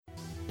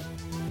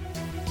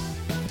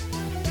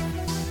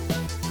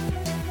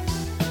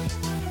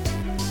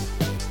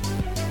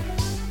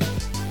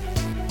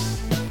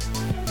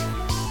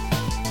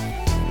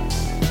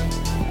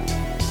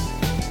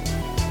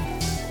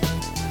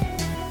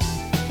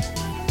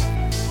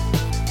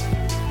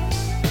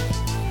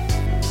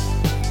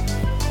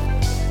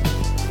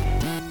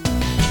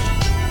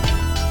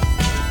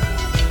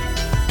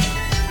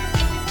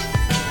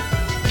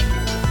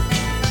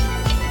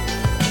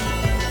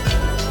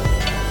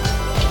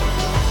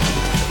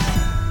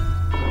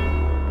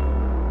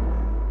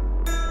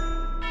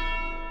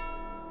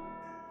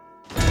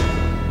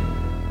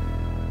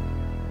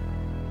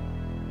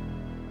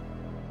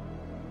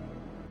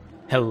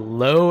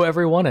Hello,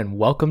 everyone, and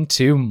welcome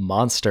to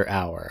Monster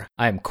Hour.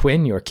 I'm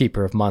Quinn, your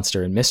keeper of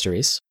monster and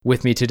mysteries.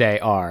 With me today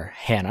are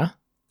Hannah.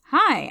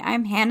 Hi,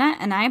 I'm Hannah,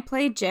 and I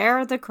play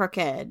Jer the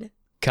Crooked.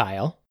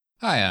 Kyle.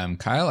 Hi, I'm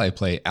Kyle. I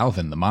play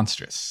Alvin the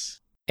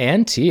Monstrous.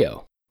 And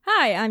Tio.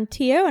 Hi, I'm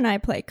Tio, and I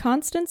play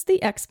Constance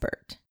the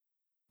Expert.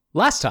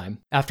 Last time,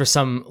 after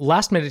some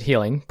last-minute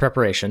healing,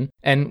 preparation,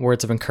 and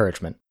words of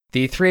encouragement,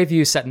 the three of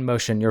you set in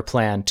motion your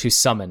plan to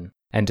summon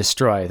and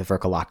destroy the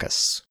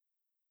Verkalakas.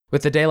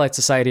 With the Daylight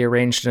Society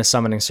arranged in a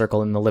summoning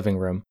circle in the living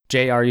room,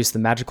 JR used the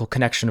magical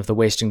connection of the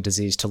wasting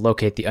disease to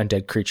locate the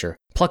undead creature,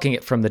 plucking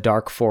it from the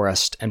dark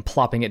forest and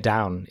plopping it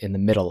down in the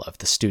middle of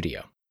the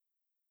studio.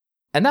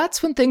 And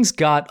that's when things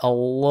got a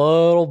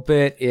little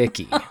bit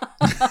icky.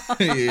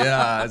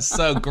 Yeah, it's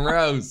so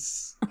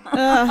gross.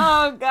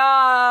 Oh,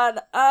 God.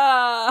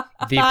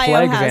 The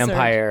plague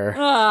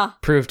vampire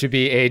proved to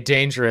be a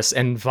dangerous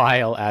and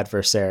vile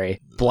adversary,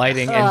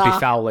 blighting and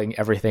befouling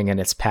everything in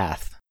its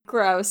path.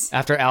 Gross.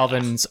 After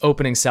Alvin's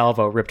opening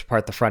salvo ripped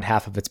apart the front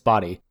half of its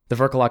body, the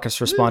Verkalakas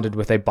responded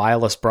with a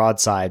bilious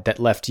broadside that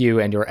left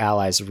you and your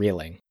allies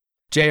reeling.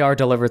 JR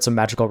delivered some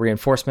magical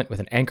reinforcement with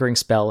an anchoring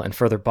spell and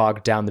further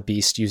bogged down the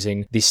beast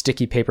using the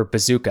sticky paper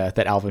bazooka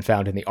that Alvin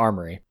found in the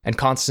armory, and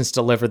Constance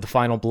delivered the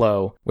final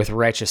blow with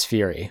righteous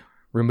fury,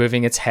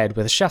 removing its head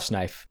with a chef's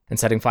knife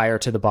and setting fire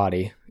to the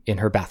body in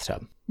her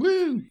bathtub.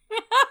 Woo!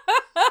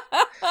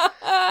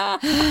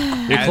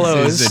 We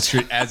closed.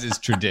 As is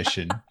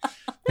tradition.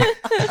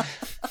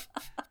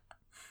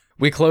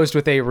 We closed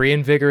with a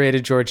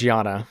reinvigorated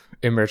Georgiana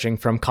emerging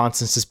from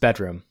Constance's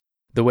bedroom,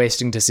 the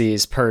wasting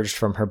disease purged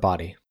from her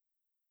body.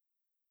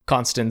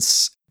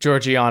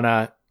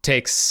 Georgiana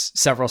takes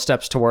several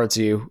steps towards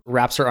you,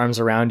 wraps her arms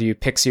around you,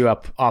 picks you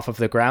up off of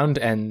the ground,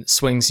 and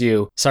swings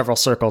you several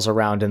circles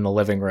around in the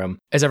living room.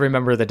 As every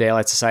member of the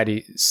Daylight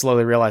Society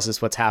slowly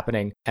realizes what's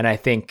happening, and I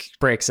think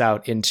breaks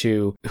out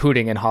into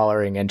hooting and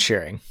hollering and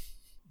cheering.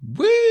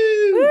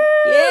 Woo!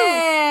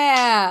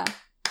 Yeah!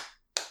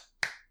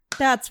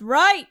 That's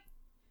right!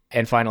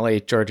 And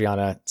finally,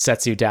 Georgiana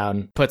sets you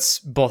down, puts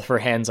both of her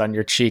hands on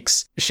your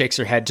cheeks, shakes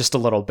her head just a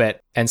little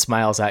bit, and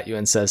smiles at you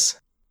and says,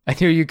 "I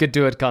knew you could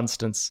do it,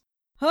 Constance."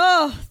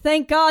 Oh,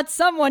 thank God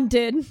someone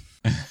did.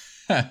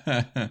 I'm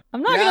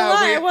not gonna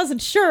lie, I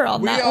wasn't sure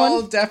on that one. We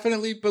all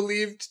definitely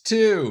believed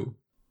too.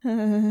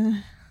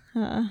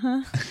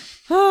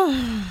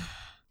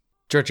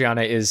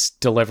 Georgiana is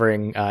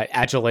delivering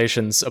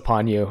adulations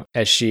upon you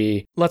as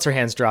she lets her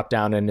hands drop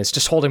down and is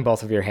just holding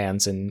both of your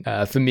hands in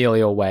a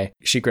familial way.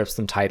 She grips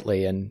them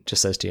tightly and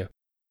just says to you,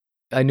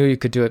 "I knew you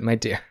could do it, my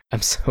dear.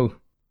 I'm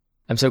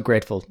so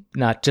grateful,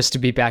 not just to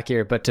be back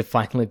here, but to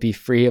finally be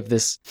free of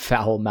this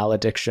foul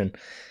malediction.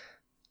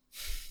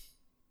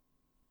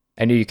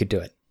 I knew you could do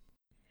it."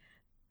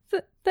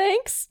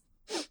 Thanks.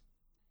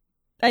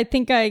 I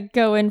think I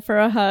go in for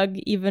a hug,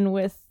 even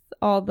with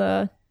all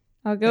the...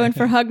 I'll go in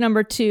for hug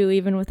number 2,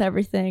 even with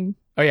everything.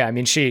 Oh yeah, I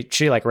mean, she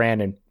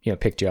ran and,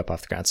 picked you up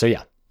off the ground, so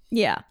yeah.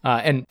 Yeah.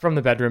 And from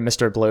the bedroom,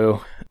 Mr.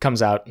 Blue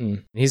comes out,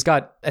 and he's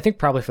got, I think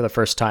probably for the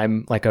first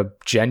time, like a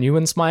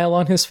genuine smile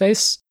on his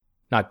face.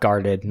 Not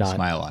guarded, not...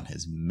 Smile on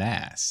his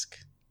mask.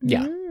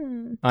 Yeah,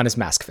 on his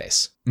mask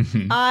face.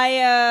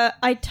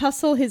 I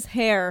tussle his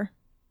hair,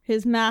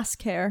 his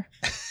mask hair.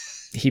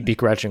 He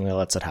begrudgingly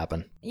lets it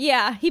happen.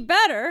 Yeah, he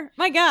better.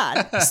 My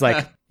God. It's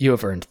like, you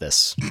have earned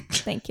this.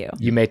 Thank you.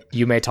 You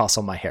may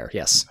tousle my hair,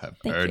 yes. Have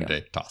Thank earned you.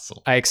 a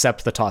tussle. I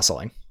accept the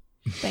tossling.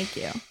 Thank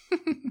you.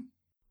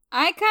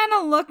 I kind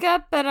of look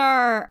up at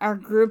our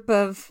group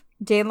of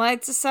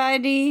Daylight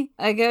Society.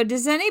 I go,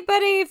 does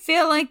anybody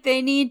feel like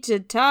they need to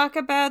talk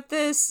about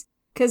this?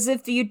 Because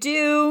if you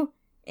do,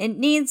 it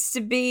needs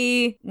to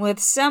be with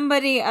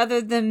somebody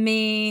other than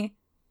me.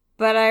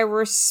 But I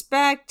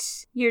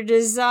respect your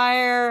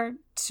desire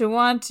to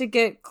want to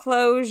get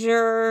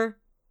closure.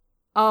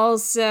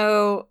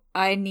 Also,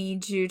 I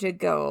need you to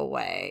go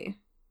away.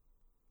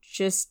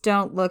 Just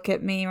don't look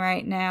at me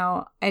right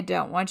now. I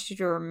don't want you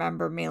to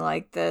remember me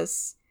like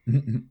this.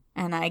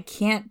 And I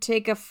can't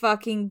take a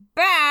fucking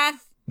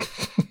bath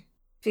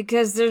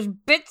because there's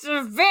bits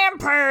of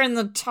vampire in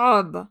the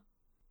tub.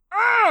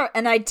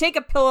 And I take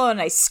a pillow and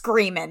I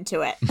scream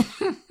into it.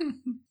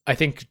 I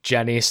think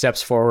Jenny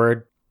steps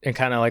forward and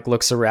kind of like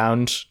looks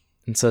around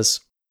and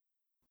says,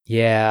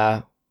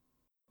 "Yeah,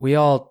 we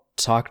all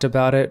talked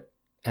about it,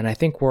 and I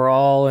think we're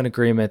all in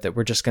agreement that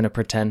we're just going to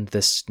pretend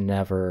this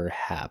never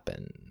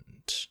happened."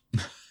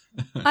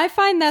 I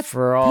find that's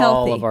for all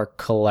healthy. of our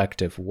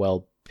collective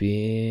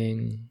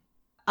well-being.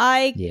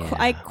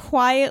 I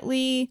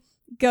quietly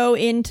go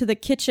into the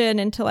kitchen,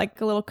 into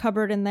like a little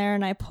cupboard in there,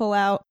 and I pull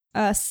out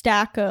a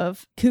stack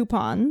of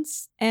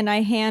coupons, and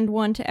I hand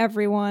one to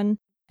everyone.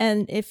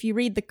 And if you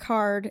read the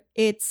card,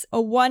 it's a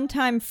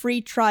one-time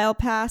free trial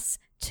pass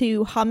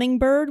to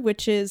Hummingbird,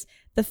 which is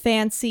the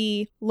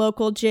fancy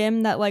local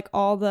gym that like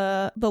all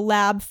the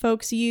lab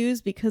folks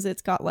use because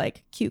it's got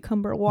like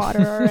cucumber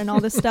water and all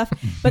this stuff.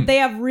 But they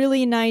have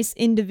really nice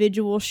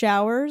individual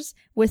showers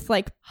with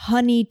like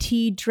honey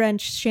tea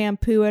drenched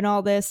shampoo and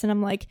all this. And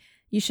I'm like,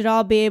 You should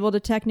all be able to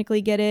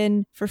technically get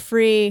in for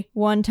free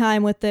one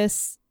time with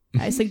this.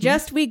 I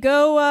suggest we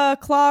go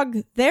clog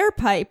their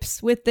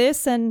pipes with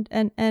this and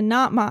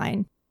not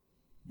mine.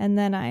 And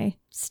then I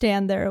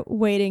stand there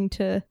waiting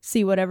to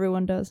see what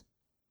everyone does.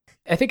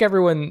 I think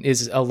everyone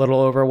is a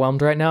little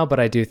overwhelmed right now, but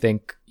I do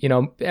think,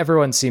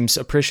 everyone seems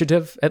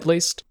appreciative at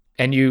least.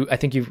 And I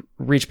think you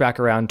reach back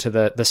around to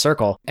the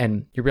circle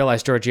and you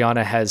realize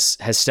Georgiana has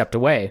stepped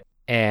away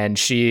and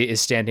she is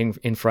standing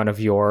in front of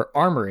your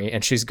armory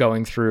and she's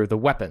going through the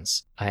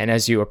weapons. And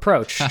as you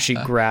approach, she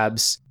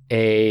grabs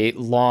a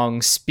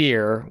long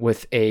spear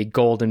with a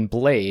golden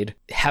blade,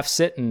 hefts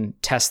it and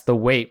tests the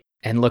weight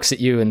and looks at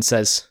you and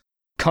says,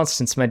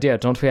 Constance, my dear,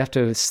 don't we have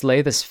to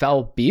slay this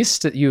foul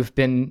beast that you've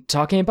been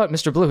talking about?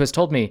 Mr. Blue has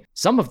told me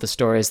some of the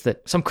stories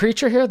that some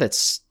creature here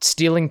that's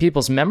stealing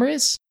people's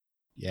memories.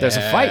 Yeah. There's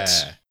a fight.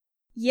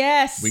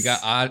 Yes. We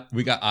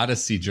got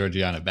Odyssey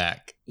Georgiana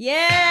back.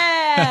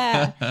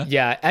 Yeah.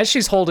 Yeah, as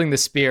she's holding the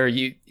spear,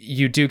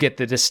 you do get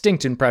the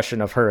distinct impression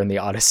of her in the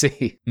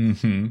Odyssey.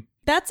 Mm-hmm.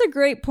 That's a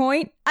great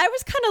point. I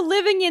was kind of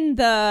living in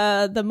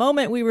the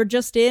moment we were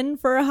just in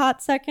for a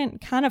hot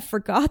second. Kind of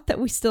forgot that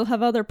we still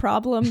have other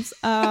problems.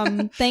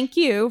 Thank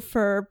you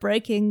for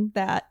breaking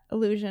that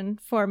illusion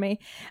for me.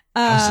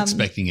 I was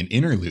expecting an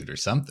interlude or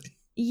something.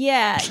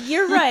 Yeah,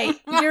 you're right.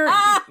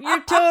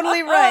 You're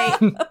totally right.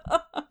 We were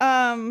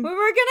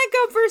gonna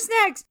go for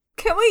snacks.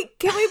 Can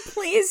we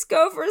please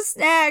go for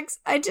snacks?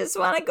 I just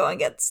want to go and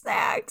get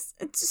snacks.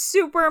 It's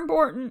super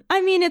important.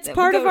 I mean, it's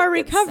part of our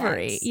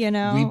recovery, We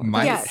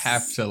might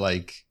have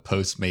to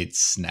Postmates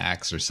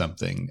snacks or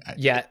something.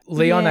 Yeah,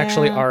 Leon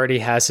actually already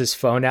has his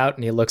phone out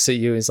and he looks at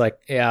you. He's like,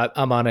 "Yeah,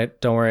 I'm on it.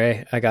 Don't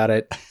worry, I got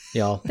it,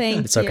 y'all.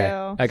 Thank it's you.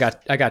 okay. I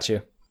got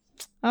you."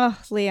 Oh,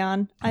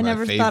 Leon. I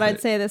never thought I'd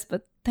say this,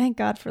 but thank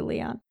God for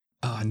Leon.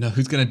 Oh no,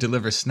 who's gonna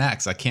deliver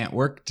snacks? I can't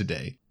work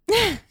today.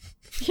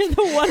 You're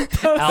the one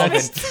Postmates.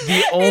 Alvin,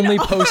 the only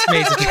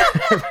Postmates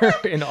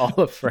driver in all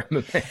of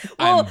Firmament.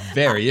 I'm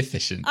very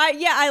efficient.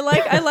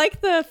 I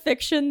like the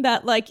fiction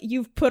that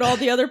you've put all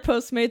the other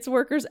Postmates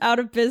workers out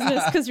of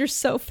business because you're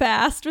so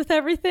fast with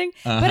everything.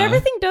 But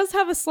everything does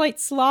have a slight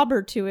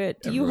slobber to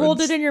it. Do you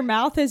hold it in your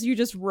mouth as you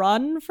just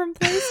run from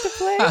place to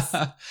place?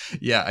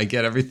 Yeah, I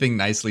get everything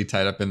nicely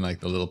tied up in the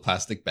little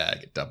plastic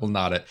bag, double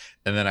knot it,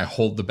 and then I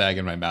hold the bag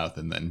in my mouth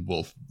and then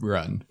wolf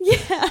run.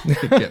 Yeah.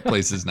 Get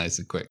places nice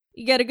and quick.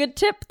 You get a good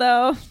tip,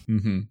 though.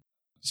 Mm-hmm.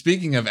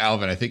 Speaking of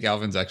Alvin, I think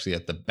Alvin's actually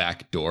at the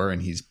back door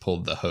and he's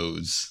pulled the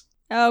hose.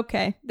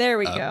 Okay, there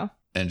we go.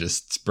 And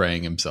just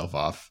spraying himself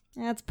off.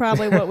 That's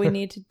probably what we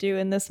need to do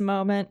in this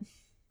moment.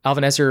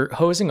 Alvin, as you're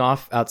hosing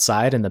off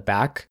outside in the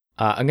back,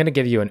 I'm going to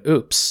give you an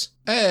oops.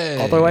 Hey.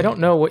 Although I don't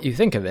know what you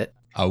think of it.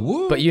 A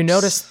whoops. But you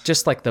notice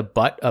just the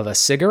butt of a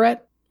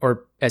cigarette,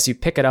 or as you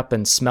pick it up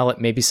and smell it,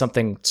 maybe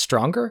something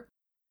stronger,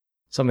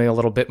 something a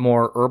little bit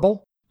more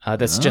herbal,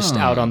 that's just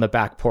out on the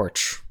back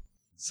porch.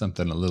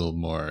 Something a little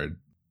more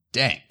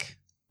dank.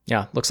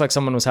 Yeah, looks like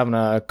someone was having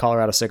a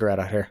Colorado cigarette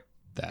out here.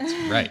 That's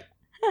right.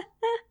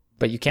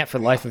 But you can't for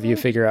the life of you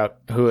figure out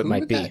who it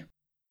might be.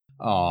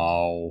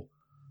 Oh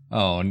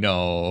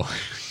no.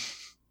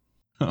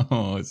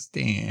 Oh,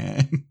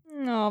 Stan.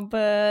 Oh,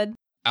 bud.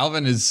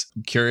 Alvin is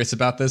curious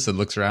about this and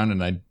looks around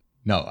and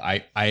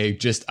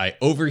I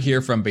overhear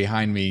from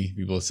behind me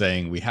people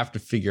saying we have to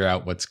figure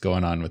out what's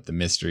going on with the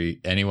mystery.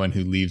 Anyone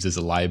who leaves is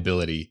a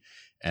liability.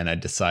 And I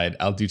decide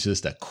I'll do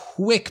just a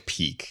quick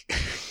peek.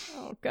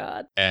 Oh,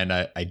 God. And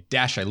I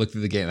look through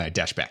the gate and I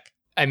dash back.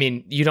 I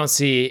mean, you don't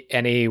see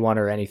anyone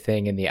or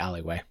anything in the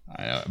alleyway.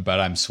 I know,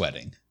 but I'm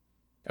sweating.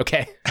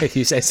 Okay, if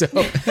you say so.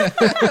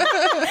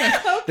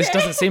 This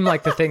doesn't seem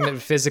like the thing that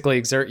would physically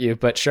exert you,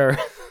 but sure.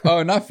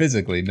 Oh, not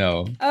physically,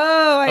 no.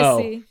 Oh, I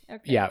see.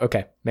 Okay. Yeah,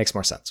 okay. Makes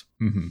more sense.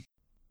 Mm-hmm.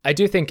 I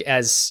do think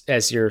as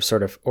you're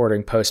sort of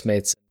ordering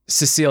Postmates,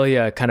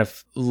 Cecilia kind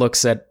of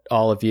looks at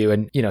all of you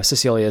and,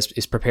 Cecilia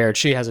is prepared.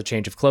 She has a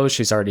change of clothes.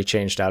 She's already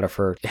changed out of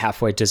her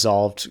halfway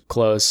dissolved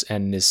clothes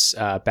and is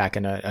back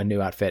in a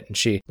new outfit. And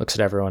she looks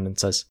at everyone and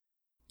says,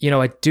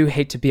 I do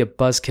hate to be a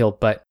buzzkill,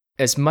 but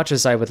as much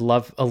as I would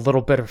love a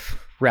little bit of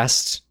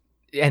rest,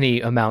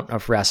 any amount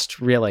of rest,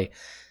 really,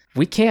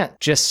 we can't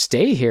just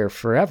stay here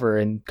forever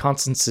in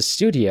Constance's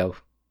studio.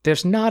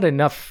 There's not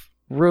enough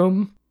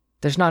room.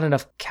 There's not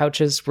enough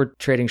couches. We're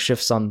trading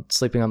shifts on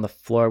sleeping on the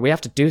floor. We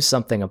have to do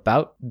something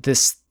about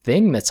this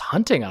thing that's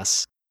hunting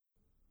us.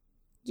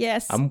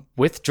 Yes. I'm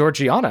with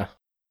Georgiana.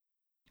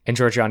 And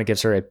Georgiana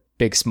gives her a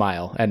big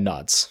smile and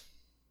nods.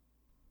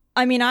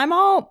 I mean, I'm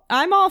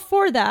all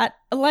for that.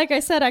 Like I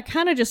said, I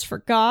kind of just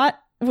forgot,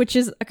 which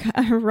is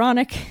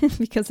ironic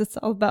because it's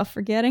all about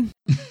forgetting.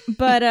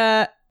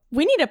 But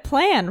we need a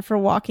plan for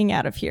walking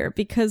out of here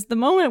because the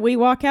moment we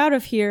walk out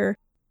of here,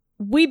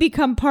 we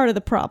become part of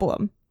the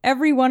problem.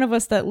 Every one of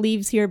us that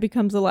leaves here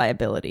becomes a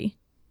liability.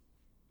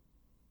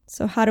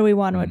 So how do we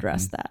want to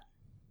address that?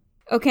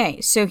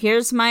 Okay, so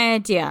here's my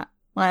idea.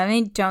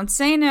 Don't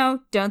say no.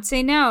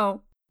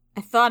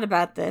 I thought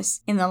about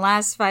this in the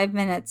last 5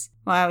 minutes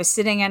while I was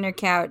sitting on your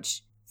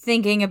couch,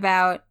 thinking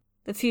about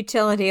the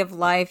futility of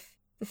life,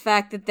 the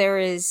fact that there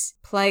is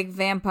plague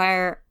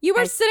vampire. You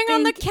were sitting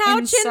on the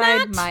couch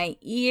inside in that? my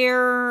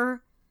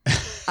ear.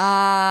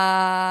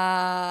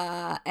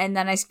 And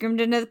then I screamed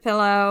into the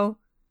pillow.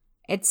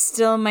 It's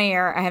still in my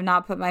ear. I have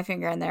not put my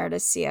finger in there to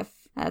see if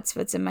that's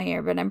what's in my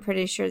ear, but I'm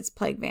pretty sure it's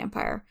plague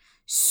vampire.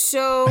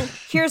 So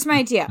here's my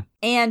idea.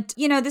 And,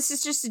 this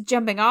is just a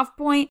jumping off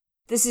point.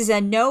 This is a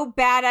no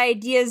bad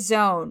idea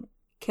zone.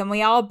 Can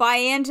we all buy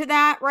into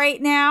that right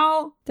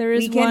now? There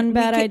is one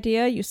bad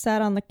idea. You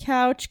sat on the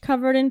couch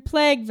covered in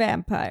plague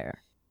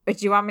vampire. But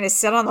do you want me to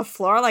sit on the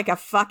floor like a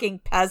fucking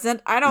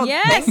peasant? I don't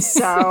think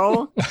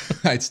so.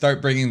 I'd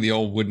start bringing the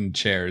old wooden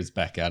chairs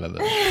back out of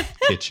the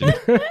kitchen.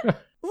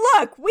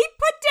 Look, we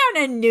put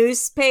down a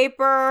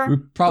newspaper. We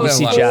probably have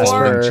a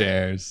lot of wooden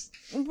chairs.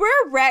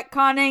 We're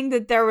retconning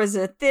that there was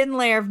a thin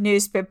layer of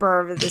newspaper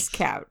over this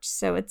couch,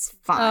 so it's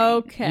fine.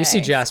 Okay. You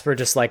see Jasper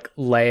just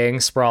laying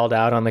sprawled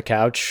out on the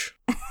couch.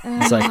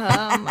 It's like,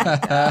 oh my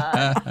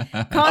God.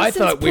 I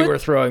thought we were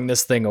throwing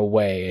this thing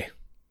away.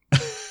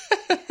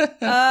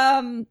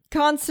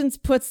 Constance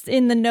puts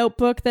in the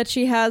notebook that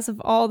she has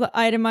of all the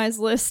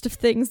itemized list of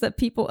things that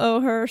people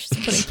owe her. She's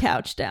putting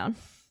couch down.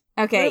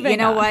 Okay, Moving you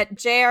know on. what?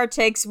 JR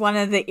takes one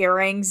of the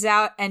earrings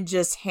out and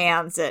just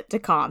hands it to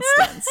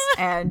Constance.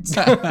 And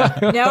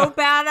no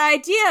bad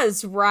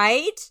ideas,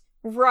 right?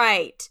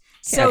 Right.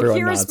 So Everyone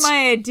here's nods.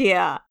 my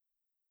idea.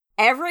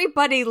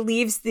 Everybody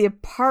leaves the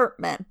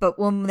apartment, but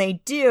when they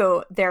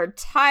do, they're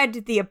tied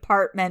to the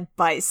apartment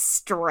by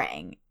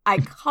string. I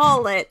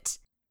call it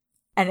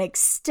an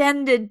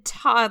extended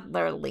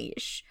toddler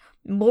leash.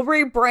 We'll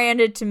rebrand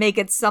it to make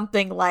it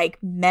something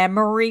like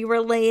memory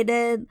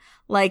related,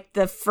 like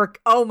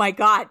oh my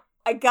God,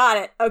 I got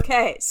it.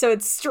 Okay, so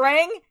it's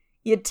string,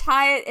 you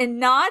tie it in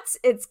knots,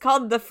 it's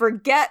called the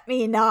forget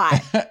me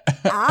knot.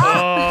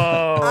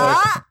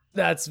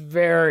 That's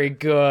very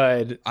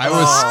good. I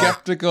was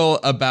skeptical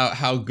about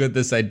how good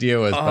this idea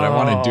was, but I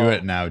want to do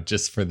it now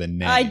just for the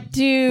name. I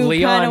do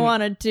kind of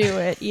want to do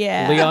it,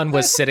 yeah. Leon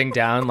was sitting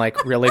down,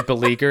 really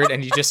beleaguered,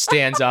 and he just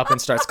stands up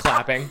and starts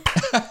clapping.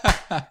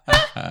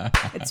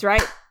 That's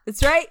right.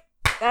 That's right.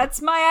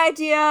 That's my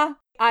idea.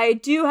 I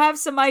do have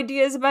some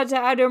ideas about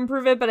how to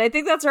improve it, but I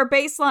think that's our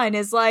baseline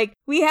is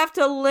we have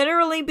to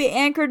literally be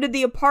anchored to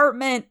the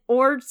apartment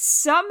or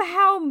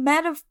somehow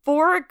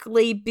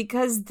metaphorically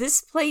because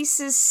this place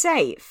is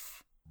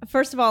safe.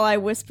 First of all, I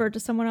whispered to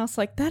someone else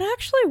that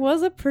actually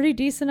was a pretty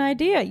decent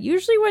idea.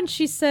 Usually when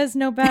she says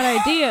no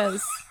bad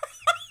ideas,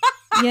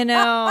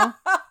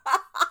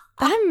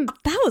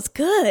 that was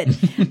good.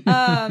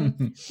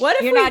 What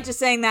if You're not just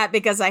saying that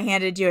because I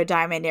handed you a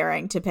diamond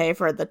earring to pay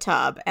for the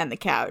tub and the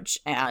couch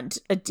and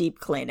a deep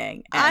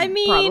cleaning and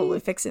probably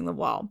fixing the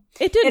wall.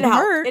 It didn't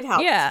hurt. It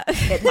helped. Yeah.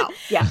 It helped.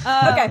 Yeah.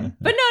 Okay.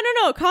 But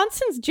no.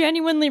 Constance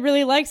genuinely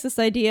really likes this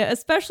idea,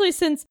 especially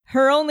since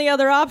her only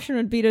other option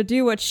would be to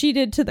do what she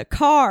did to the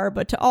car,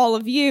 but to all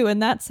of you,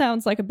 and that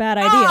sounds like a bad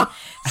idea.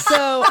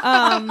 So,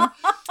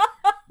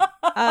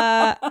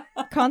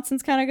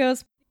 Constance kind of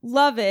goes,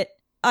 love it.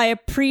 I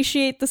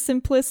appreciate the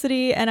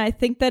simplicity, and I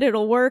think that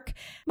it'll work.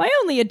 My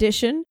only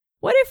addition,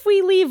 what if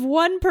we leave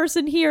one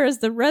person here as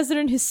the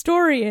resident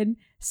historian?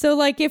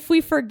 So, if we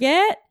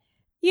forget,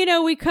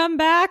 we come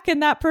back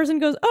and that person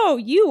goes, oh,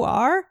 you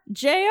are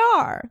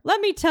JR.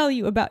 Let me tell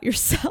you about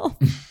yourself.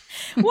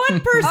 One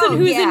person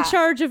who's in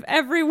charge of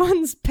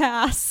everyone's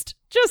past,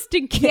 just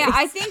in case.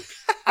 Yeah,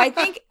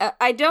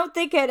 I don't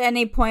think at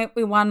any point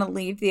we want to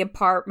leave the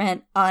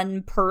apartment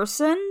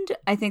unpersoned.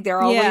 I think there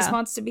always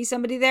wants to be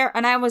somebody there.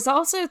 And I was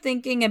also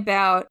thinking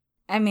about,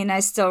 I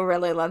still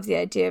really love the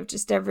idea of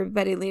just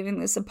everybody leaving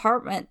this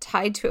apartment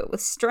tied to it with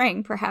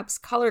string, perhaps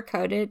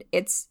color-coded.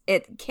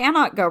 It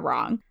cannot go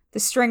wrong. The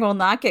string will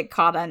not get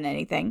caught on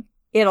anything.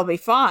 It'll be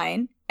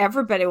fine.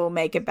 Everybody will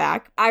make it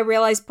back. I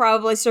realize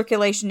probably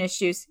circulation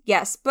issues.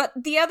 Yes. But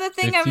the other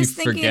thing I was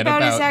thinking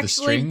about is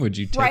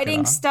actually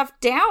writing stuff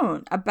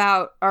down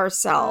about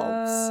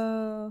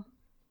ourselves.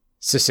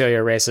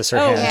 Cecilia raises her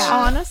hand. Yeah.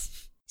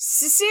 Honest?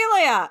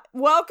 Cecilia,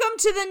 welcome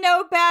to the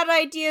No Bad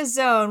Idea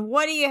Zone.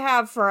 What do you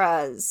have for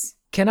us?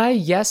 Can I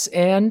yes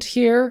and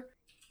here?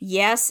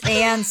 Yes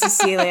and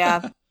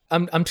Cecilia.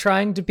 I'm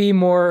trying to be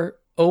more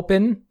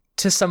open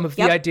to some of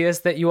the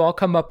ideas that you all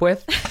come up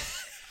with.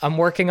 I'm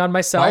working on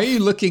myself. Why are you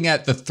looking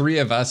at the three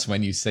of us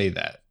when you say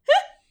that?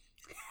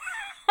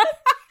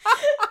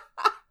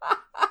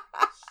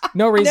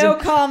 No reason. No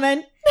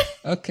comment.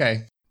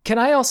 Okay. Can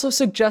I also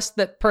suggest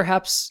that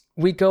perhaps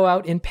we go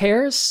out in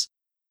pairs?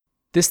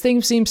 This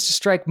thing seems to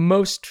strike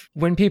most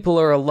when people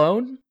are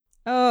alone.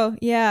 Oh,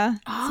 yeah.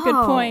 That's a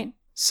good point.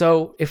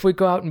 So if we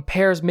go out in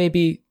pairs,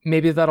 maybe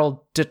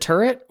that'll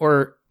deter it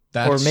or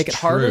make it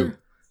harder.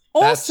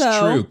 That's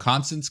Also, true.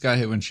 Constance got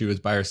hit when she was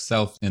by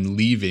herself and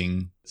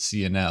leaving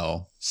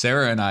CNL.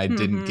 Sarah and I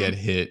didn't get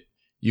hit.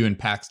 You and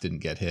Pax didn't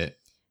get hit.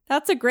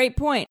 that's a great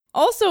point.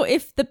 Also,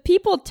 if the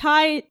people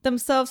tie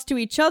themselves to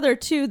each other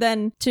too,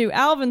 then to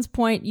Alvin's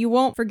point, you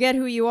won't forget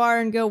who you are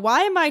and go,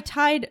 why am I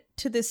tied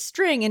to this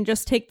string, and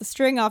just take the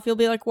string off. You'll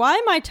be like, why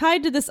am I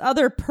tied to this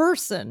other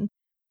person?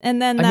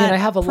 And then I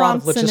have a lot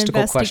of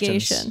logistical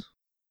questions.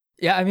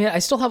 Yeah, I mean, I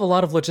still have a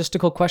lot of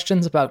logistical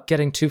questions about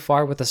getting too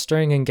far with the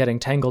string and getting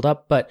tangled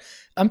up, but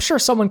I'm sure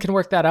someone can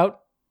work that out,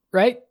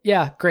 right?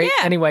 Yeah, great.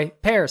 Yeah. Anyway,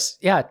 pairs.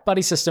 Yeah,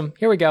 buddy system.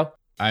 Here we go.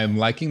 I'm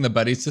liking the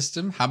buddy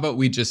system. How about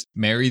we just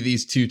marry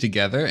these two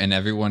together and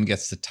everyone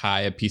gets to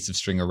tie a piece of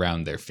string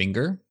around their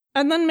finger?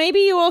 And then maybe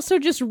you also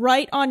just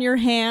write on your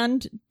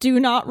hand, do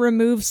not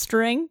remove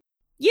string.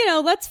 You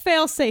know, let's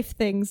fail safe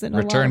things in a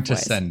lot Return of to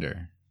ways.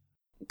 sender.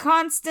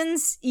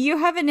 Constance, you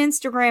have an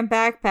Instagram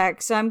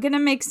backpack, so I'm going to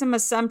make some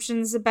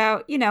assumptions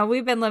about,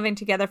 we've been living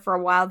together for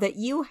a while, that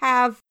you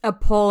have a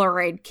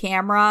Polaroid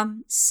camera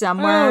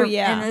somewhere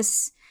in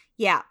this.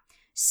 Yeah.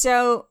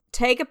 So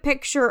take a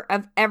picture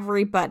of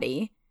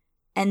everybody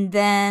and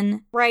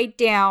then write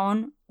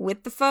down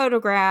with the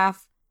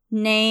photograph,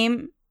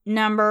 name,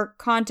 number,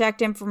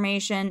 contact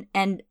information,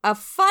 and a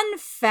fun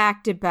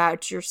fact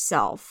about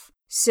yourself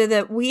so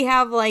that we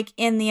have,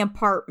 in the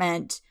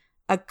apartment,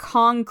 a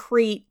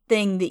concrete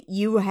thing that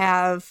you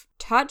have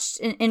touched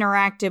and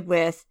interacted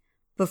with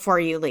before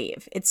you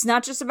leave. It's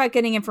not just about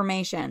getting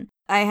information.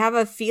 I have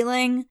a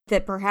feeling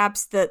that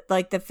perhaps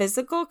the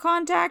physical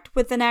contact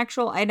with an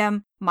actual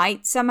item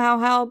might somehow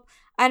help.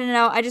 I don't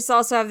know. I just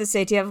also have this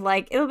idea of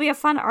it'll be a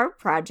fun art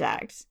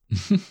project.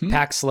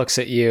 Pax looks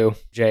at you,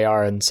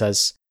 JR, and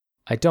says,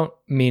 I don't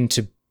mean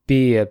to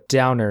be a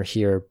downer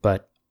here,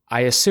 but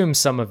I assume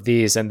some of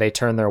these, and they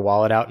turn their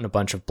wallet out and a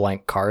bunch of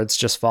blank cards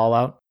just fall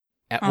out,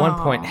 at one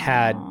point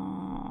had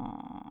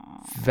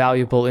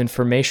valuable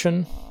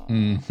information.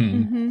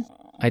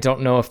 I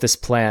don't know if this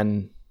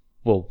plan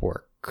will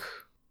work.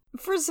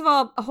 First of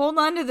all, hold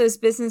on to those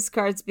business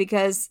cards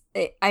because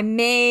I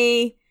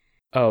may...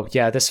 Oh,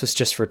 yeah, this was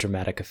just for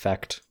dramatic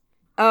effect.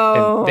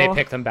 Oh. And they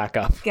pick them back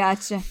up.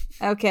 Gotcha.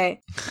 Okay.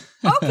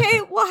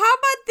 Okay, well, how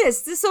about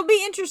this? This will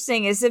be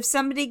interesting, is if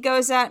somebody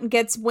goes out and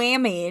gets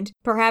whammied,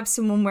 perhaps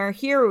when we're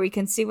here we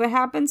can see what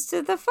happens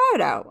to the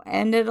photo,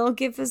 and it'll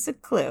give us a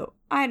clue.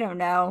 I don't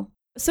know.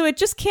 So it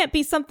just can't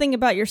be something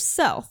about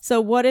yourself. So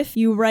what if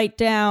you write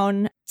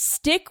down,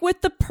 stick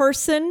with the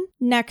person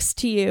next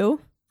to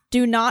you,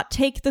 do not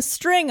take the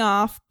string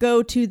off,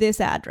 go to this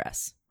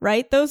address,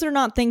 right? Those are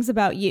not things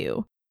about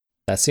you.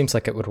 That seems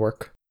like it would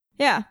work.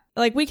 Yeah,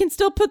 we can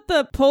still put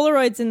the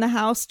Polaroids in the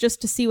house just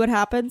to see what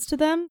happens to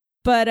them.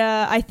 But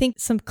I think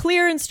some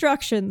clear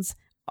instructions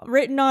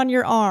written on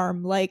your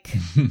arm,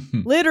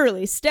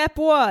 literally, step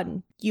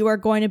 1, you are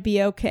going to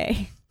be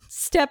okay.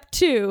 Step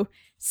 2,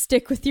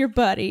 stick with your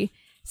buddy.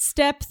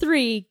 Step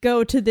 3,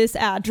 go to this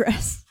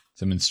address.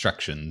 Some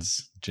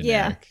instructions,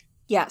 generic.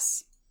 Yeah.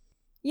 Yes.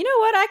 You know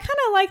what? I kind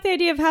of like the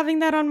idea of having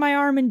that on my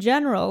arm in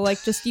general.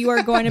 Just, you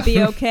are going to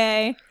be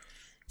okay.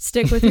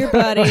 Stick with your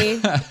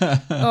buddy.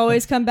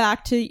 Always come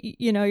back to,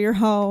 your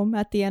home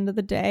at the end of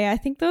the day. I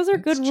think those are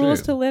good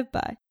rules to live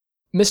by.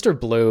 Mr.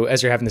 Blue,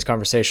 as you're having this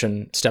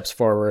conversation, steps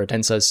forward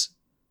and says,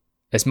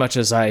 as much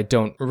as I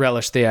don't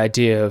relish the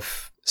idea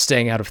of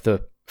staying out of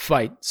the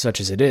fight, such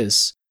as it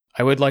is,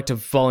 I would like to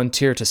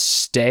volunteer to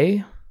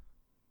stay.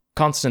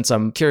 Constance,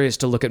 I'm curious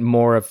to look at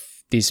more of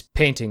these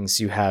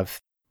paintings you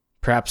have.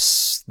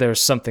 Perhaps there's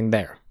something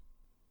there.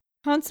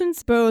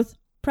 Constance both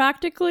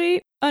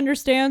practically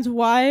understands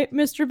why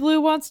Mr. Blue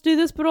wants to do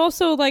this, but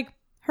also,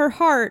 her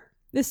heart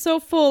is so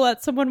full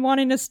at someone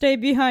wanting to stay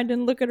behind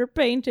and look at her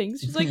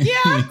paintings. She's like,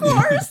 yeah, of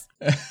course.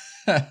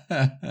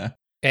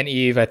 And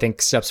Eve, I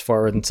think, steps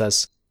forward and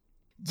says,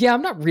 yeah,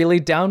 I'm not really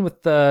down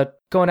with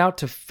going out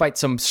to fight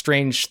some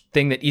strange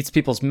thing that eats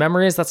people's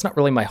memories. That's not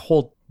really my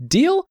whole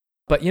deal.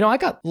 But, I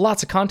got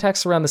lots of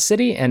contacts around the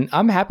city, and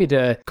I'm happy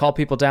to call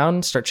people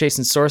down, start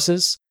chasing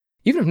sources.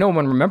 Even if no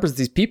one remembers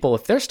these people,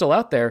 if they're still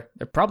out there,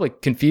 they're probably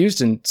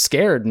confused and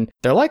scared, and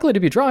they're likely to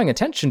be drawing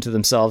attention to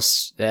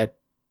themselves.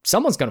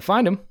 Someone's going to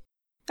find them.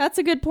 That's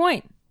a good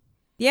point.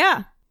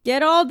 Yeah.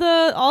 Get all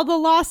the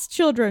lost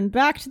children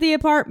back to the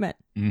apartment.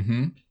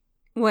 Mm-hmm.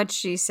 What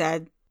she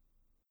said.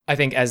 I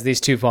think as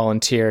these two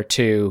volunteer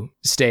to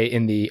stay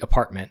in the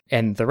apartment,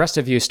 and the rest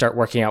of you start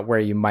working out where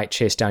you might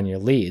chase down your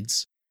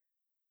leads,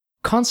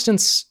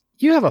 Constance,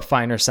 you have a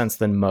finer sense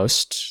than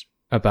most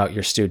about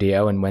your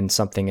studio and when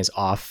something is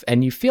off,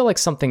 and you feel like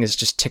something is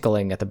just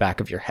tickling at the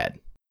back of your head.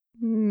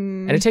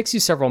 And it takes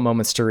you several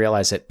moments to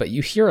realize it, but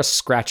you hear a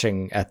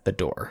scratching at the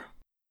door.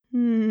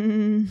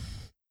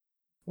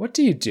 What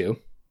do you do?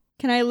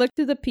 Can I look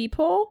through the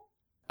peephole?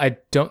 I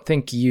don't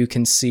think you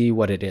can see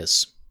what it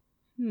is.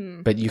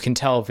 But you can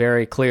tell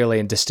very clearly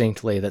and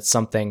distinctly that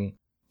something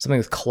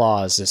with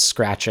claws is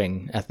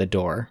scratching at the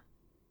door.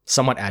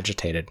 Somewhat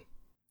agitated.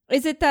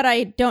 Is it that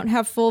I don't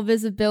have full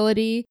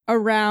visibility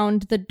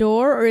around the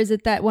door, or is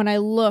it that when I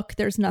look,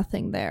 there's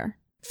nothing there?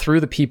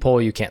 Through the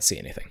peephole, you can't see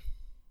anything.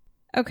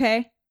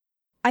 Okay.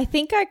 I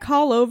think I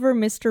call over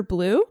Mr.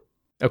 Blue.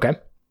 Okay.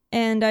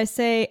 And I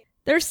say,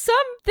 there's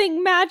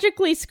something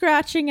magically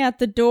scratching at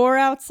the door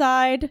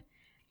outside.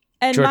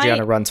 And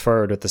Georgiana runs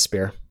forward with the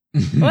spear.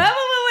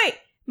 Wait.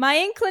 My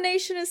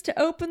inclination is to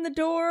open the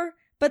door,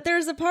 but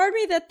there's a part of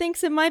me that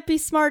thinks it might be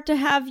smart to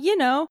have,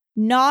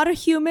 not a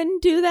human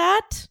do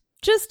that.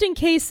 Just in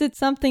case it's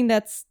something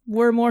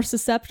we're more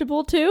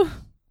susceptible to.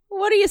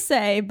 What do you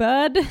say,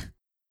 bud?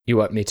 You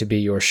want me to be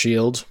your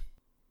shield?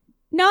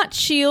 Not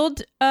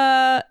shield,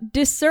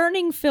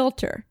 discerning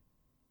filter.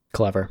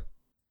 Clever.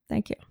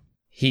 Thank you.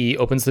 He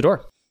opens the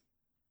door.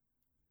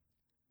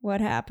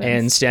 What happens?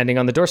 And standing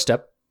on the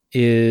doorstep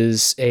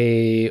is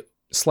a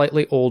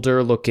slightly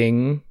older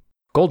looking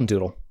golden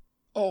doodle.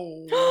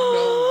 Oh,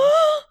 no.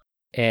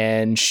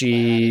 And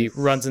she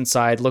runs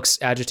inside, looks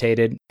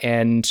agitated,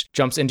 and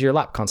jumps into your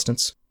lap,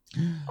 Constance.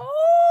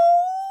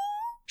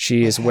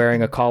 She is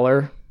wearing a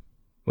collar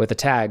with a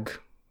tag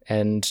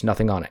and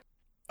nothing on it.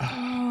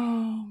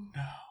 Oh,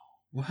 no.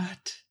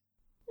 What?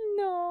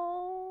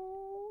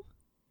 No.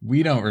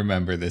 We don't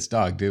remember this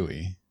dog, do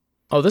we?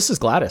 Oh, this is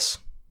Gladys.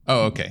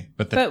 Oh, okay.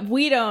 But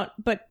we don't,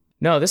 but...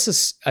 No, this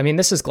is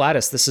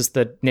Gladys. This is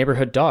the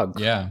neighborhood dog.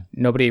 Yeah.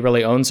 Nobody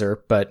really owns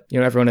her, but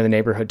everyone in the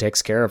neighborhood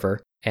takes care of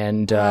her.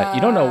 And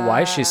you don't know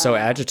why she's so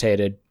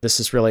agitated.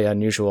 This is really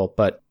unusual,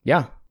 but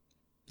yeah,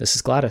 this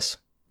is Gladys.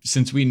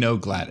 Since we know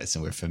Gladys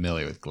and we're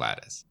familiar with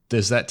Gladys,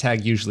 does that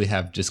tag usually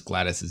have just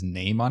Gladys's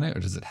name on it, or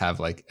does it have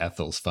like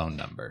Ethel's phone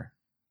number?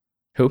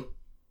 Who?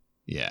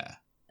 Yeah.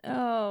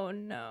 Oh,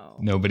 no.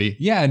 Nobody?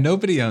 Yeah,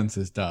 nobody owns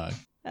this dog.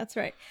 That's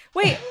right.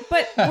 Wait,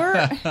 but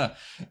we're...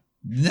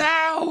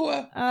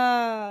 No!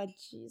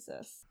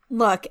 Jesus.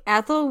 Look,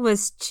 Ethel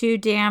was too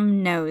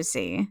damn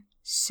nosy.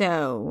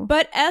 So...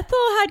 But Ethel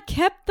had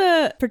kept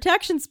the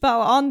protection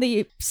spell on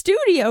the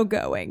studio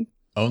going.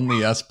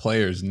 Only us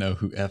players know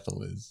who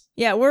Ethel is.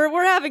 Yeah,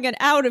 we're having an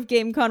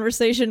out-of-game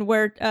conversation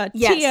where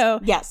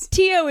Tio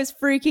is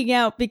freaking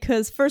out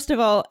because, first of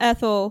all,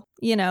 Ethel,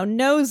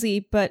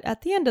 nosy, but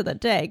at the end of the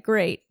day,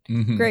 great.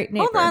 Mm-hmm. Great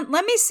neighbor. Hold on,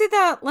 let me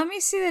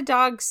see the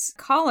dog's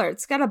collar.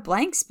 It's got a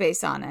blank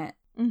space on it.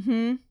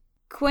 Mm-hmm.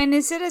 Quinn,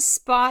 is it a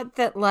spot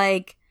that,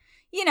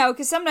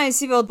 because sometimes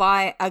people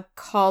buy a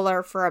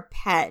collar for a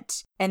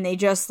pet and they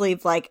just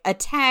leave, a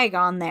tag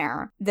on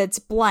there that's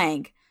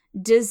blank.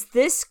 Does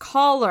this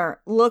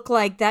collar look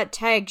like that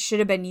tag should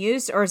have been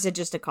used, or is it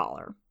just a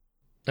collar?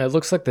 It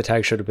looks like the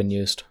tag should have been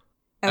used.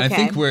 Okay. I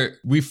think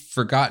we've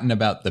forgotten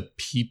about the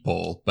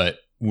people, but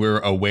we're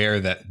aware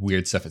that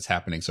weird stuff is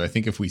happening. So I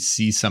think if we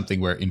see something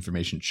where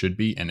information should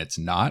be and it's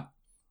not,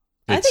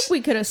 I think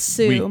we could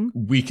assume.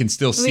 We can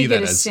still see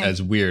that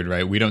as weird,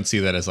 right? We don't see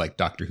that as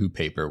Doctor Who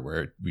paper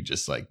where we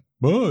just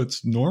oh,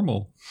 it's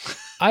normal.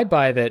 I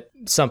buy that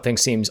something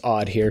seems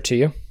odd here to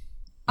you.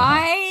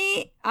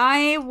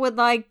 I would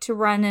like to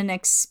run an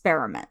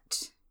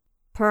experiment.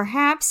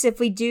 Perhaps if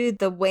we do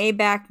the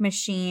Wayback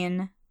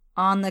Machine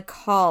on the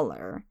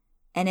collar,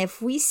 and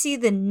if we see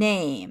the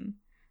name,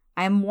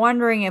 I'm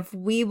wondering if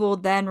we will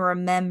then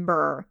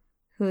remember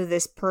who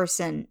this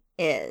person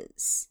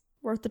is.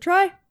 Worth a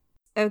try.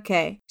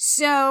 Okay,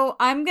 so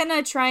I'm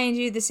gonna try and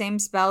do the same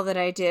spell that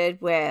I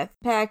did with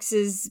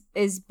Pax's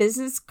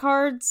business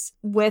cards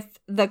with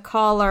the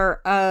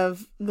collar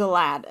of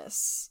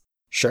Gladys.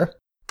 Sure.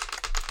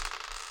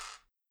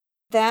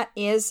 That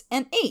is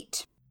an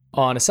 8.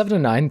 On a 7 to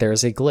 9,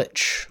 there's a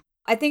glitch.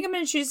 I think I'm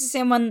going to choose the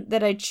same one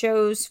that I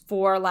chose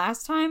for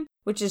last time,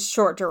 which is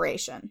short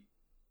duration.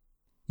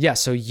 Yeah,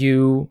 so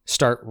you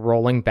start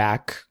rolling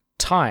back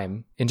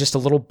time in just a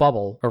little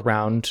bubble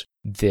around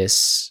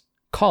this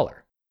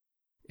collar.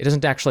 It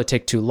doesn't actually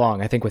take too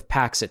long. I think with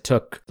Pax it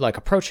took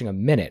approaching a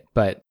minute,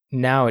 but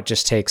now it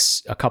just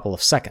takes a couple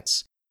of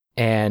seconds.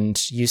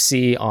 And you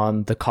see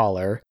on the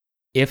collar,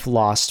 if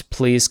lost,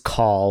 please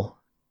call.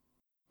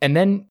 And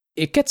then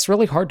it gets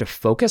really hard to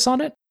focus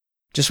on it.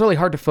 Just really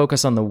hard to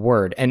focus on the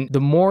word. And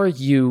the more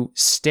you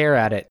stare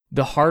at it,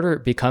 the harder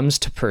it becomes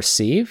to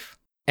perceive.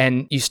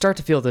 And you start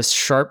to feel this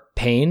sharp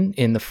pain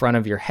in the front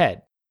of your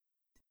head.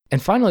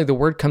 And finally, the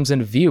word comes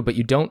into view, but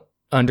you don't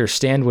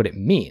understand what it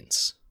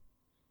means.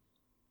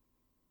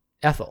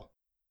 Ethel.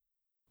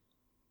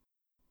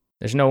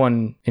 There's no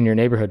one in your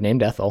neighborhood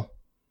named Ethel.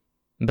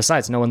 And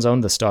besides, no one's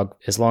owned this dog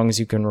as long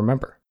as you can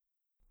remember.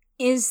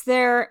 Is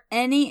there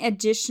any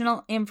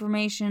additional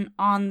information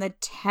on the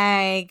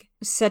tag,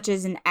 such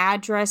as an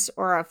address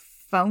or a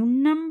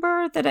phone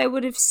number that I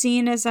would have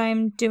seen as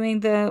I'm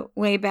doing the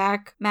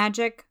Wayback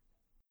magic?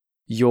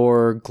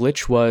 Your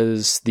glitch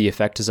was the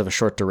effect is of a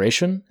short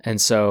duration,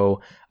 and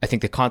so I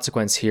think the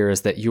consequence here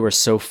is that you are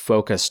so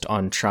focused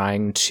on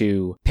trying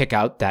to pick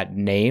out that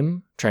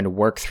name, trying to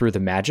work through the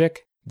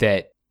magic,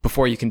 that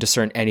before you can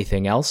discern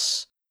anything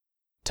else,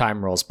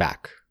 time rolls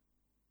back,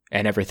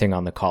 and everything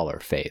on the collar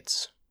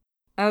fades.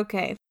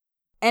 Okay.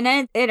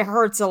 And it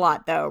hurts a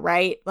lot, though,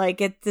 right?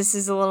 This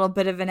is a little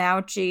bit of an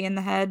ouchie in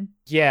the head.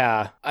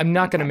 Yeah, I'm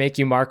not going to make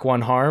you mark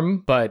one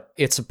harm, but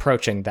it's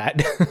approaching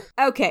that.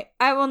 Okay,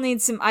 I will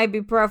need some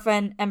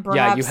ibuprofen and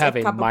perhaps you have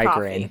a cup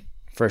migraine, of coffee.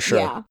 For sure.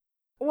 Yeah.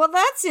 Well,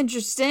 that's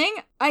interesting.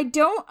 I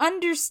don't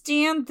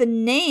understand the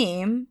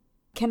name.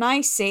 Can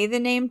I say the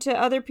name to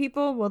other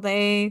people? Will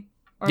they?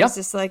 Or yep. Is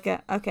this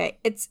okay,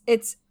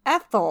 it's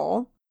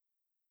Ethel.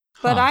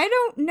 But Huh. I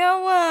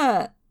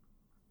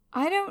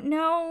don't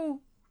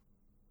know,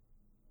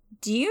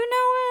 do you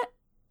know it?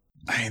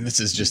 This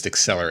is just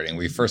accelerating.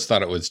 We first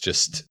thought it was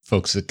just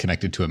folks that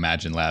connected to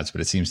Imagine Labs,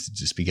 but it seems to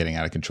just be getting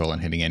out of control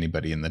and hitting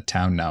anybody in the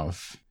town now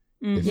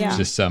If Yeah. it's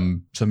just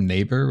some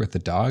neighbor with a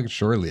dog,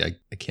 surely I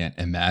can't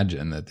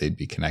imagine that they'd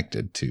be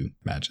connected to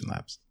Imagine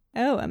Labs.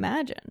 Oh,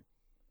 imagine.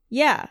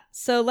 Yeah.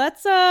 So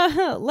let's get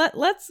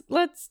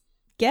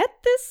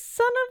this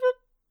son of a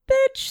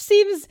bitch.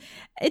 Seems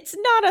it's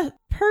not a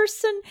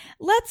person.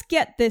 Let's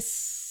get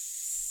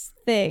this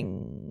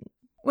thing.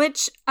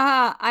 Which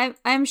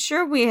I'm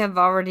sure we have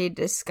already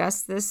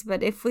discussed this,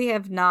 but if we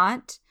have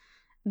not,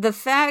 the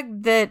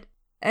fact that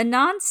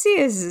Anansi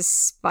is a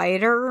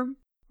spider,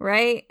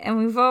 right? And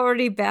we've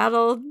already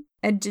battled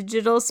a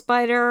digital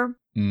spider.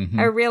 Mm-hmm.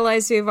 I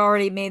realize we've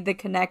already made the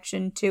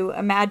connection to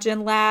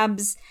Imagine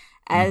Labs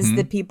as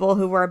the people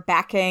who were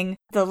backing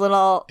the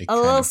little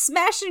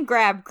smash and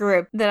grab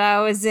group that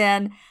I was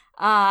in.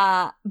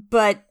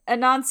 But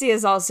Anansi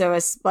is also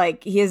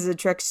he is a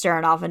trickster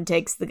and often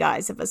takes the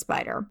guise of a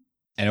spider.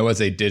 And it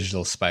was a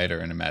digital spider,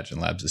 and Imagine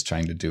Labs is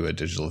trying to do a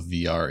digital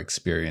VR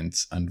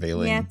experience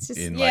unveiling It's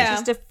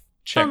just a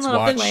Chex fun little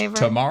Watch flavor.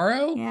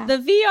 tomorrow. Yeah. The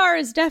VR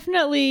is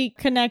definitely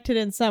connected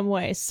in some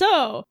way.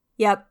 So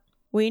Yep.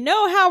 we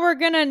know how we're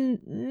gonna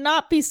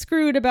not be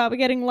screwed about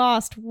getting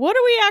lost. What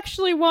do we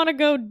actually want to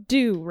go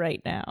do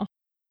right now?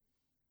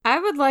 I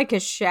would like a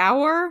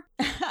shower.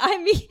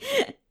 I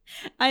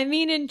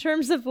mean, in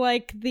terms of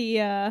like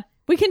the,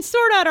 we can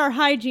sort out our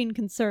hygiene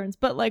concerns,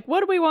 but like,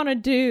 what do we want to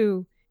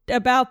do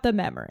about the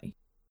memory?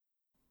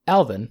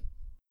 Alvin,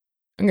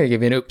 I'm going to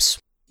give you an oops.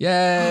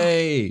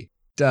 Yay!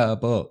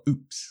 Double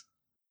oops.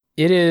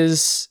 It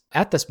is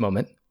at this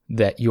moment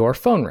that your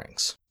phone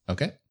rings.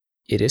 Okay.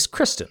 It is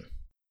Kristen.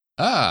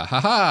 Ah,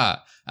 haha.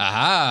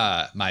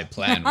 Aha. My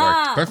plan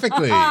worked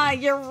perfectly.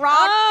 Your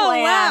rock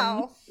plan.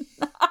 Wow.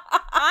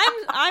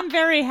 I'm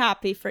very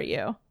happy for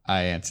you.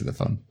 I answer the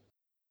phone.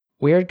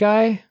 Weird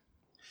guy?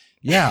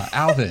 Yeah,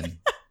 Alvin.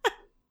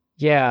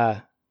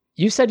 Yeah.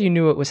 You said you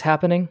knew what was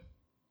happening?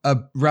 A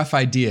rough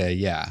idea,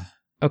 yeah.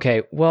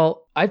 Okay,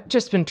 well, I've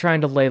just been trying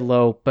to lay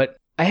low, but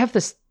I have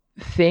this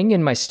thing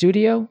in my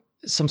studio,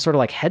 some sort of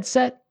like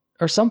headset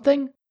or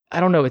something. I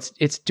don't know,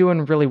 it's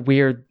doing really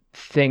weird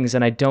things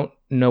and I don't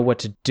know what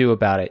to do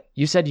about it.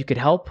 You said you could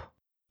help?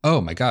 Oh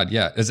my god,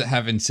 yeah. Does it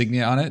have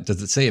insignia on it?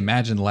 Does it say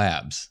Imagine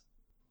Labs?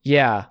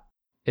 Yeah,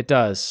 it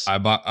does.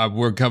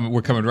 We're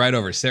coming right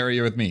over. Sarah,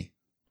 you're with me.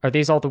 Are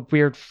these all the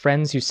weird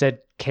friends you said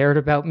cared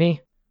about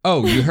me?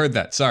 Oh, you heard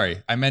that.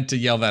 Sorry. I meant to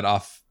yell that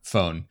off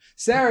phone.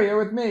 Sarah,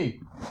 you're with me.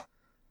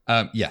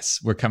 Yes,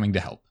 we're coming to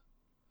help.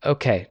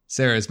 Okay.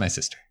 Sarah is my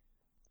sister.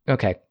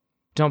 Okay.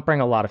 Don't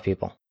bring a lot of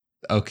people.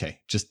 Okay.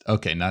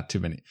 Not too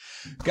many.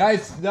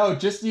 Guys, no,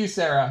 just you,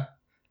 Sarah.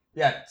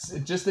 Yeah,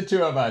 just the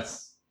two of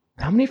us.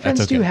 How many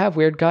friends do you have,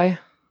 weird guy?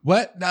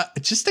 What? No,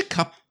 just a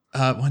couple.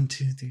 1,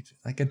 2, 3,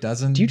 like a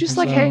dozen. Do you just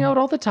like hang out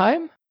all the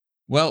time?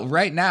 Well,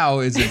 right now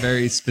is a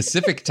very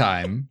specific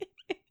time.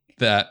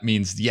 That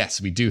means, yes,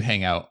 we do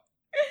hang out.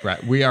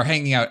 Right. We are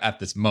hanging out at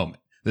this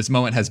moment. This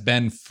moment has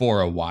been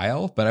for a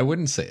while, but I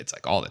wouldn't say it's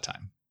like all the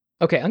time.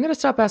 Okay, I'm going to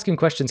stop asking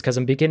questions because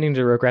I'm beginning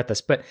to regret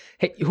this. But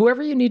hey,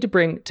 whoever you need to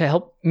bring to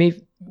help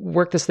me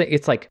work this thing,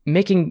 it's like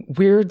making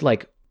weird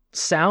like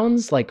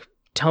sounds, like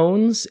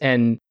tones,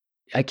 and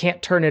I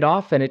can't turn it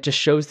off, and it just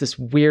shows this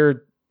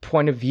weird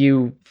point of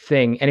view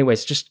thing.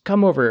 Anyways, just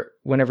come over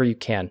whenever you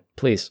can,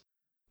 please.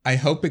 I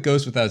hope it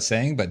goes without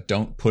saying, but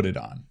don't put it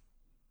on.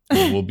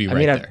 We'll be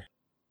right there.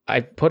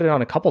 I put it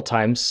on a couple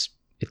times.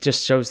 It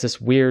just shows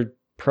this weird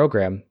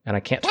program, and I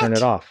can't turn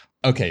it off.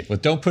 Okay, well,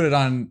 don't put it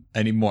on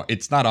anymore.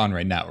 It's not on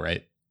right now,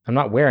 right? I'm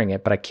not wearing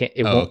it, but I can't.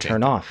 It won't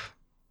turn off.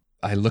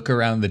 I look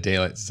around the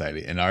Daylight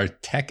Society, and our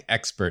tech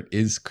expert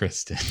is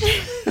Kristen.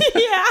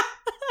 Yeah.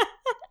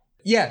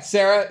 Yeah,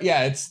 Sarah.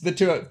 Yeah, it's the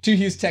two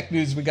Hughes Tech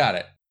News. We got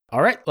it.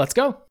 All right, let's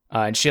go.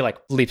 And she like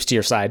leaps to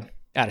your side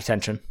at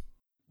attention.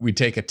 We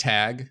take a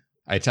tag.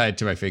 I tie it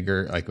to my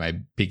finger, like my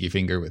pinky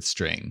finger with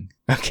string.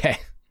 Okay.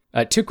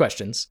 2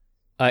 questions.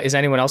 Is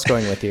anyone else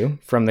going with you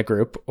from the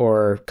group,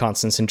 or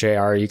Constance and JR,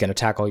 are you going to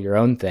tackle your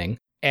own thing?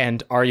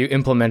 And are you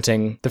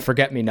implementing the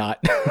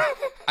Forget-Me-Not?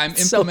 I'm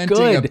It's implementing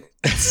so good.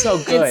 It's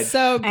so good. It's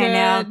so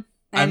good.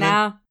 I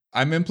know.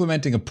 I'm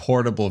implementing a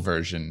portable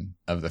version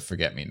of the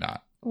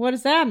Forget-Me-Not. What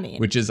does that mean?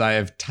 Which is I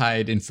have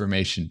tied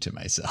information to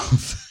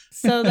myself.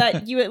 So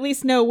that you at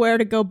least know where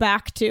to go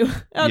back to.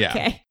 Okay.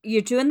 Yeah.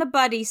 You're doing the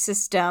buddy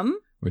system.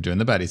 We're doing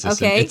the buddy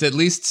system. Okay. It's at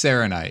least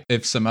Sarah and I.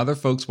 If some other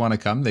folks want to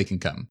come, they can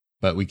come.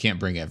 But we can't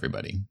bring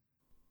everybody.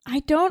 I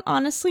don't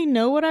honestly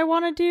know what I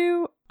want to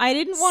do. I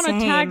didn't want to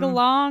tag Same.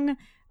 along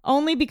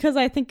only because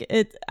I think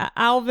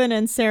Alvin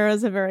and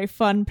Sarah's a very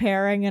fun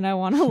pairing and I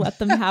want to let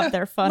them have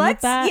their fun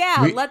with that.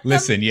 Yeah, let them.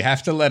 Listen, you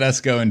have to let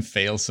us go and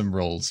fail some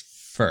rolls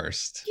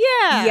first.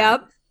 Yeah.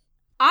 Yep.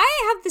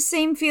 I have the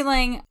same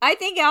feeling. I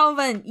think,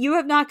 Alvin, you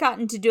have not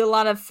gotten to do a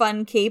lot of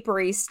fun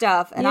capery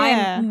stuff, and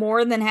Yeah. I'm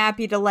more than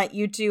happy to let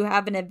you two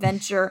have an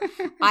adventure.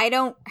 I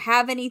don't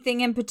have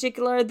anything in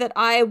particular that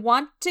I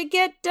want to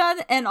get done,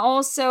 and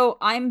also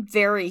I'm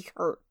very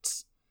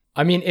hurt.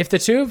 I mean, if the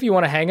two of you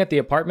want to hang at the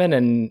apartment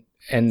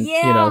and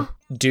Yeah.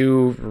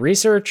 do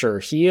research or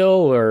heal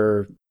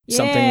or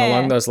something Yeah.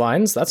 along those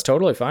lines, that's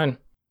totally fine.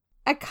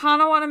 I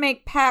kind of want to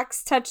make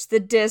Pax touch the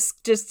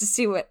disc just to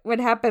see what would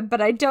happen,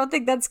 but I don't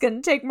think that's going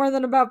to take more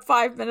than about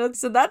 5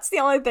 minutes, so that's the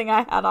only thing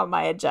I had on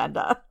my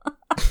agenda.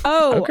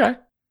 Oh, Okay.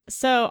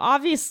 So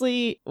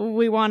obviously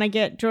we want to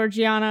get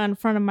Georgiana in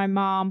front of my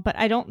mom, but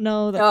I don't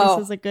know that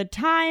this is a good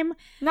time.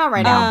 Not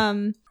right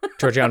now.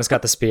 Georgiana's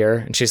got the spear,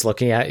 and she's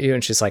looking at you,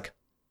 and she's like,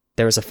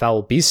 "There is a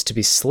foul beast to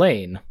be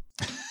slain."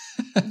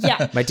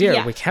 Yeah. My dear,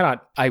 yeah. we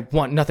cannot. I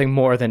want nothing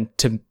more than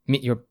to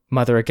meet your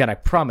mother again. I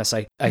promise.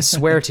 I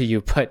swear to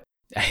you, but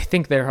I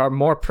think there are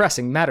more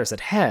pressing matters at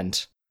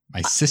hand.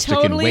 My sister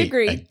totally can wait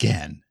agree.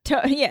 again.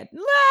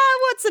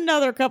 What's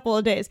another couple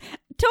of days?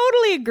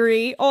 Totally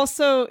agree.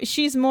 Also,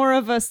 she's more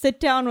of a sit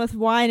down with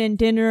wine and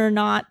dinner,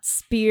 not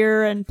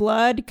spear and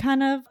blood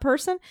kind of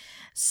person.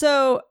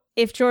 So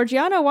if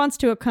Georgiana wants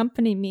to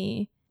accompany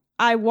me,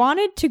 I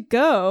wanted to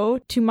go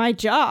to my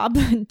job,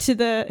 to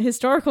the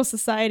Historical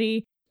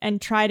Society, and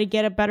try to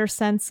get a better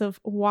sense of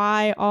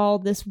why all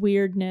this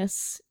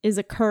weirdness is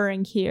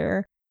occurring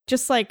here.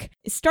 Just like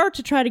start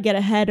to try to get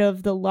ahead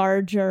of the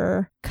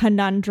larger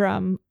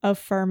conundrum of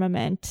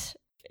Firmament.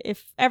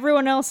 If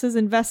everyone else is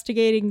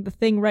investigating the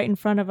thing right in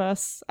front of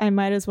us, I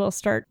might as well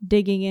start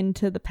digging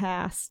into the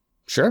past.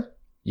 Sure.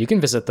 You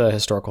can visit the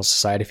Historical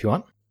Society if you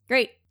want.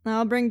 Great.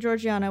 I'll bring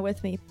Georgiana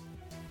with me.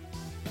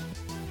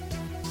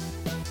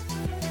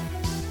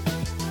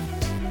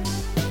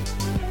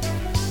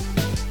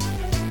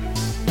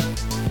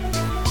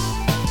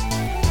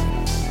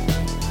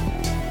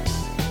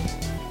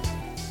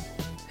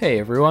 Hey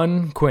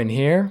everyone, Quinn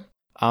here.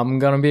 I'm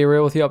gonna be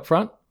real with you up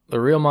front. The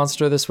real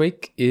monster this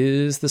week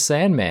is the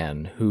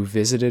Sandman, who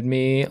visited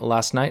me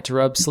last night to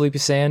rub sleepy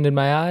sand in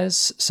my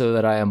eyes so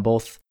that I am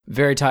both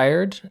very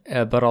tired,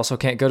 but also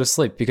can't go to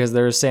sleep because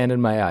there is sand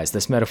in my eyes.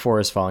 This metaphor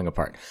is falling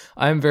apart.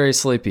 I'm very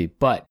sleepy,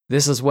 but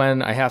this is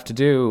when I have to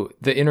do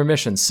the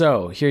intermission.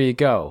 So here you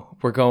go.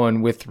 We're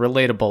going with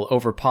relatable,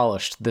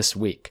 overpolished this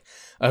week.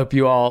 I hope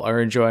you all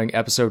are enjoying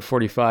episode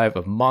 45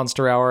 of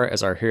Monster Hour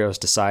as our heroes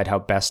decide how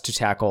best to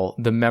tackle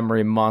the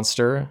memory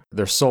monster,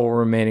 their sole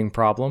remaining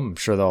problem. I'm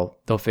sure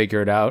they'll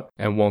figure it out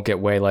and won't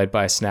get waylaid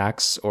by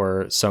snacks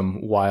or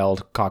some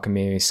wild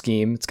cockamamie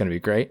scheme. It's going to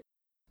be great.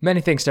 Many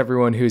thanks to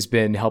everyone who's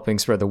been helping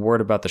spread the word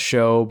about the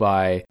show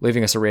by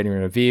leaving us a rating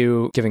and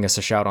review, giving us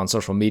a shout on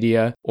social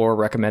media, or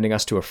recommending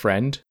us to a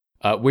friend.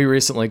 We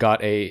recently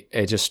got a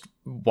just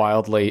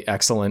wildly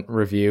excellent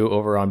review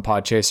over on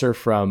Podchaser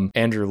from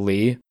Andrew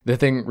Lee. The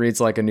thing reads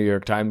like a New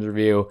York Times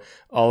review.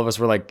 All of us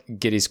were like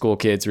giddy school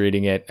kids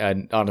reading it,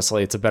 and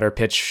honestly, it's a better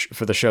pitch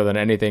for the show than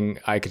anything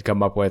I could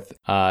come up with.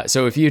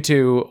 So if you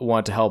two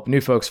want to help new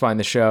folks find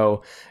the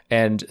show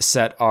and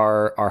set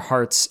our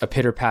hearts a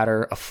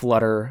pitter-patter, a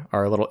flutter,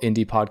 our little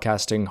indie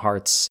podcasting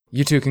hearts,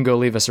 you two can go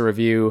leave us a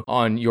review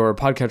on your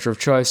podcatcher of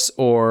choice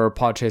or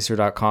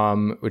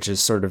podchaser.com, which is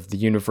sort of the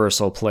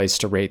universal place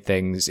to rate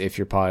things if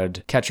your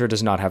podcatcher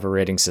does not have a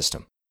rating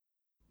system.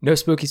 No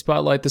spooky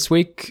spotlight this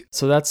week,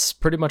 so that's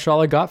pretty much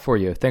all I got for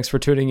you. Thanks for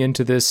tuning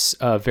into this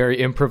very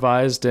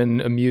improvised and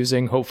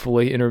amusing,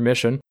 hopefully,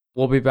 intermission.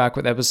 We'll be back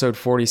with episode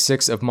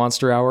 46 of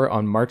Monster Hour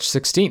on March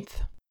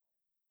 16th.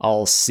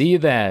 I'll see you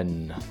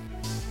then.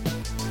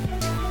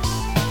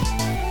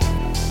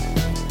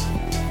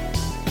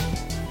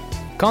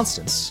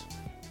 Constance,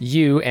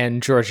 you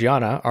and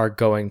Georgiana are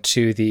going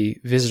to the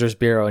Visitors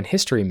Bureau and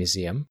History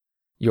Museum.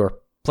 Your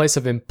place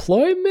of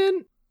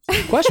employment?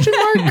 Question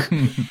mark?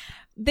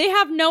 They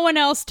have no one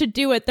else to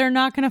do it. They're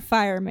not going to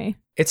fire me.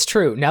 It's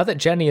true. Now that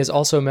Jenny is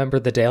also a member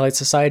of the Daylight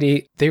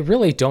Society, they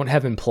really don't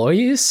have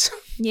employees.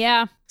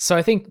 Yeah. So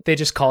I think they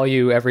just call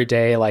you every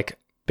day, like,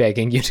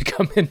 begging you to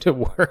come into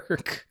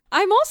work.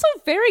 I'm also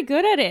very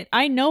good at it.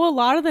 I know a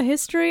lot of the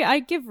history. I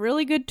give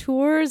really good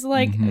tours.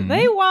 Like,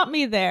 they want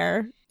me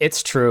there.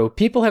 It's true.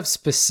 People have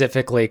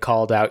specifically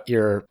called out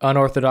your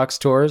unorthodox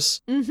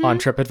tours on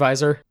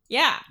TripAdvisor.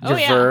 Yeah. Your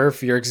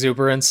verve, your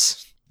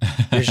exuberance,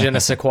 your je ne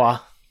sais quoi.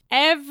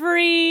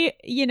 Every,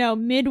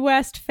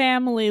 Midwest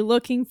family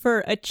looking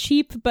for a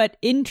cheap but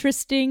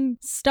interesting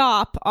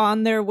stop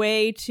on their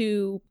way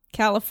to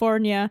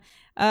California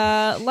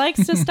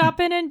likes to stop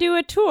in and do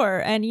a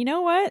tour. And you know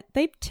what?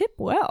 They tip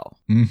well.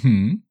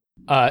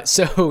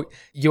 So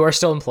you are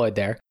still employed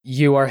there.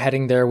 You are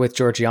heading there with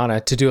Georgiana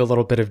to do a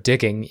little bit of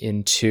digging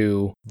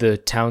into the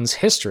town's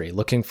history,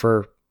 looking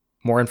for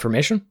more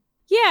information.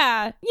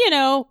 Yeah.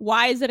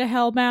 Why is it a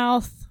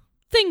hellmouth?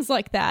 Things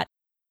like that.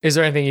 Is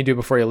there anything you do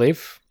before you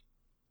leave?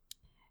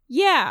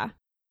 Yeah.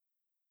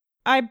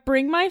 I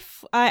bring I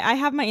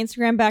have my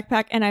Instagram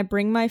backpack and I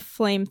bring my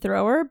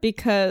flamethrower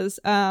because,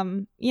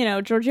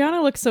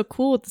 Georgiana looks so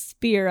cool with the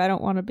spear. I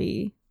don't want to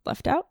be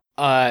left out.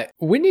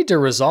 We need to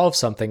resolve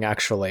something,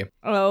 actually.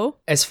 Oh?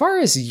 As far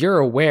as you're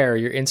aware,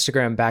 your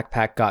Instagram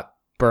backpack got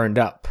burned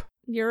up.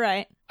 You're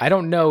right. I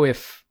don't know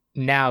if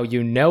now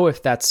you know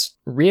if that's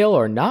real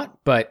or not,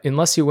 but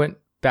unless you went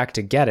back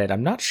to get it,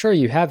 I'm not sure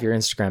you have your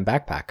Instagram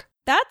backpack.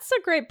 That's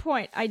a great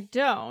point. I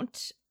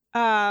don't.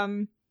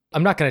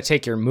 I'm not going to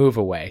take your move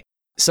away.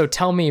 So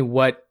tell me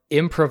what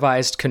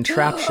improvised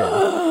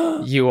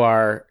contraption you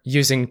are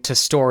using to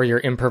store your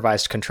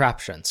improvised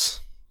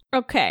contraptions.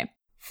 Okay.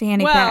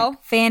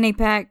 Fanny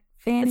pack.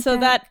 So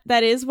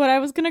that is what I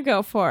was gonna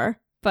go for.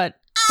 But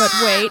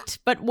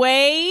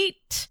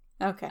wait.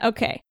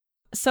 Okay.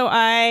 So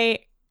I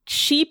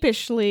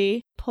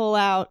sheepishly pull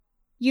out,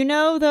 you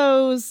know,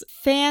 those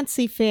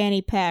fancy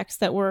fanny packs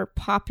that were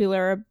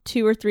popular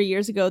 2 or 3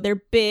 years ago.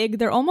 They're big.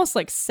 They're almost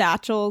like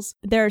satchels.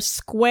 They're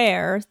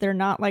square. They're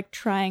not like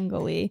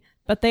triangle-y,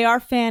 but they are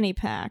fanny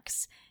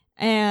packs.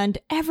 And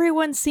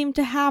everyone seemed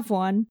to have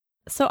one.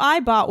 So I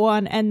bought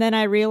one, and then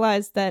I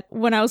realized that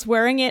when I was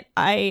wearing it,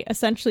 I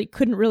essentially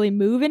couldn't really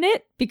move in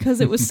it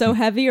because it was so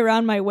heavy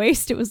around my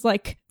waist. It was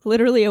like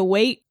literally a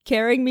weight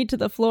carrying me to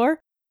the floor.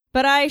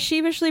 But I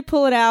sheepishly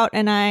pull it out,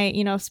 and I,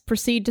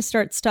 proceed to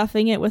start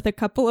stuffing it with a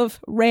couple of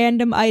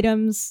random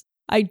items.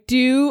 I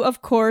do,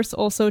 of course,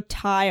 also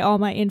tie all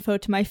my info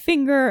to my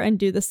finger and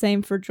do the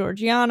same for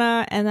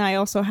Georgiana. And I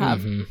also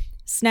have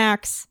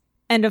snacks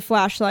and a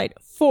flashlight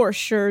for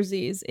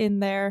surezies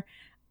in there,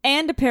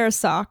 and a pair of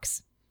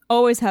socks.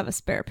 Always have a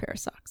spare pair of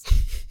socks.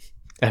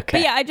 Okay.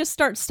 But yeah, I just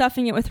start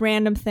stuffing it with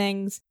random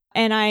things,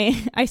 and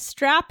I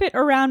strap it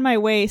around my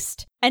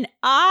waist. And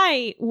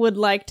I would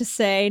like to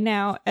say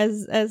now,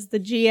 as the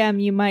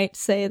GM, you might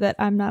say that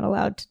I'm not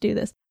allowed to do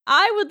this.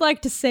 I would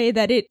like to say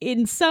that it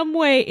in some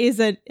way is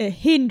a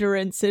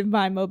hindrance in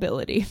my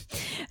mobility.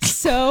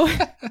 So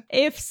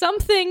if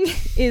something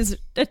is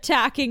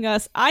attacking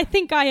us, I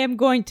think I am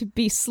going to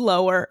be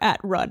slower at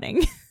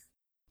running.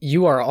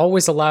 You are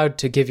always allowed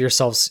to give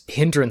yourselves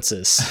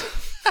hindrances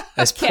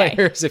as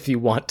players if you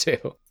want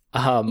to.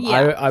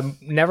 I'm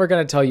never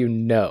going to tell you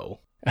no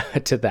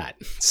to that.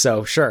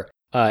 So sure,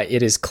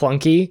 it is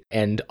clunky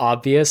and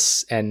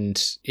obvious,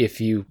 and if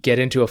you get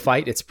into a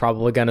fight, it's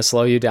probably going to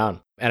slow you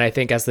down. And I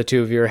think as the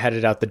two of you are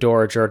headed out the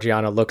door,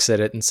 Georgiana looks at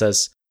it and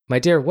says, "My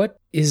dear, what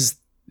is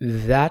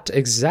that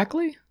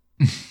exactly?"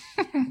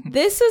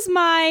 This is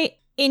my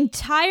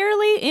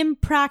entirely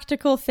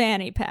impractical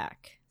fanny pack.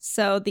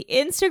 So the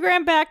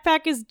Instagram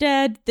backpack is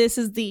dead. This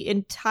is the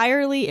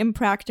entirely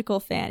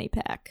impractical fanny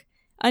pack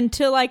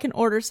until I can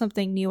order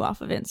something new off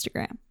of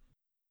Instagram.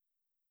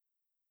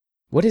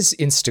 What is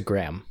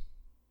Instagram?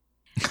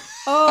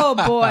 Oh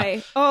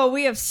boy.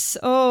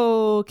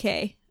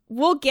 Okay.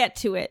 We'll get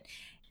to it.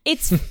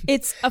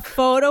 It's a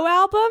photo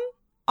album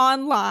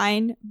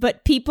online,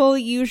 but people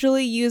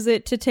usually use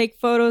it to take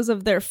photos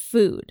of their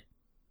food,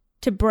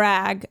 to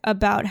brag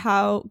about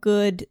how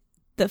good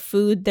the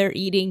food they're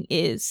eating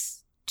is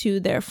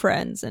to their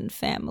friends and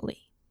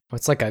family.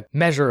 It's like a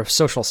measure of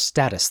social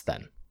status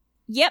then.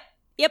 Yep,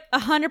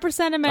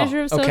 100% a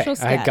measure of social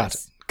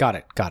status. I got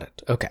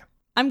it. Okay.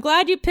 I'm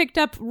glad you picked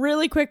up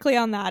really quickly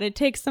on that. It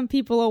takes some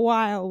people a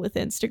while with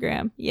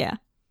Instagram. Yeah.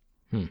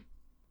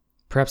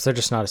 Perhaps they're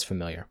just not as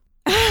familiar.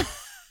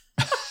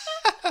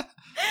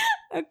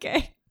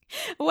 Okay.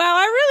 Wow,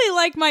 I really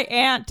like my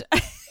aunt.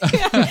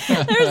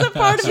 There's a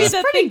part of me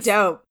that thinks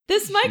dope.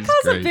 This might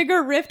cause a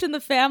bigger rift in the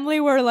family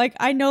where, like,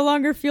 I no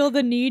longer feel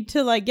the need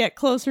to, like, get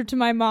closer to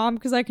my mom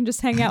because I can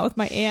just hang out with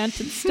my aunt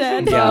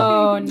instead.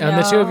 Oh, no. And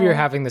the two of you are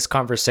having this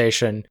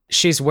conversation.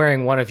 She's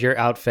wearing one of your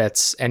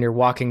outfits, and you're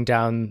walking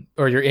down,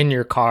 or you're in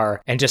your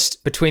car, and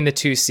just between the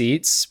two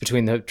seats,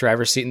 between the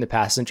driver's seat and the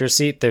passenger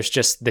seat, there's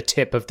just the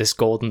tip of this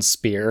golden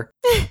spear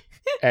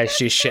as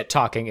she's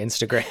shit-talking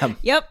Instagram.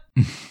 Yep.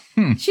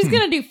 She's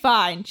gonna do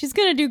fine. She's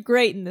gonna do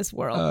great in this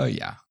world. Oh,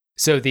 yeah.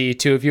 So the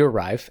two of you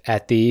arrive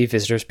at the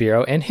Visitors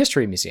Bureau and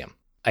History Museum.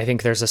 I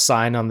think there's a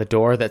sign on the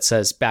door that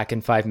says back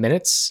in 5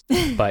 minutes,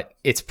 but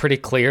it's pretty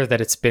clear that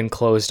it's been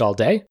closed all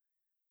day.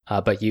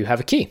 But you have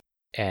a key,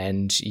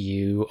 and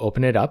you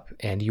open it up,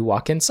 and you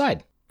walk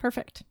inside.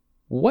 Perfect.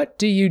 What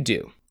do you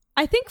do?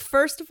 I think,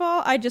 first of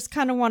all, I just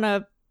kind of want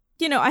to,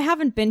 I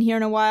haven't been here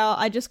in a while.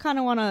 I just kind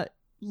of want to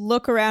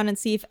look around and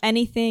see if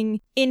anything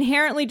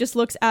inherently just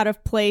looks out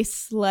of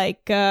place,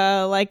 like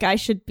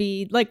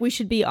we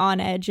should be on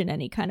edge in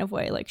any kind of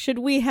way. Like, should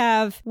we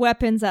have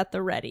weapons at the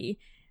ready?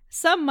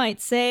 Some might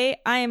say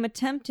I am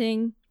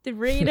attempting to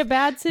read a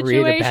bad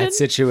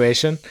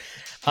situation.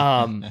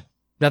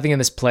 Nothing in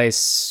this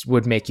place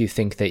would make you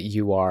think that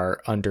you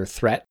are under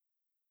threat.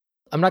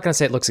 I'm not going to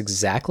say it looks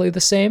exactly the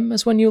same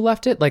as when you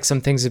left it. Like, some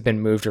things have been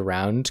moved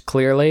around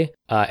clearly,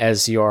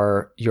 as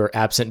your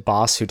absent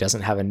boss, who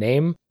doesn't have a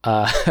name,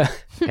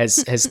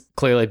 has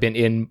clearly been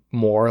in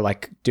more,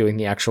 like, doing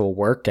the actual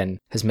work and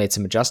has made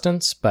some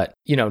adjustments. But,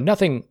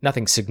 nothing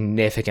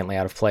significantly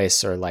out of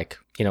place, or like,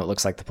 it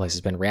looks like the place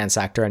has been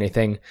ransacked or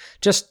anything.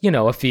 Just,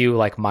 a few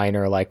like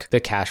minor, like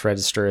the cash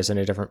register is in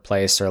a different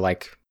place, or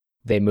like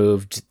they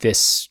moved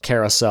this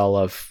carousel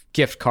of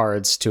gift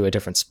cards to a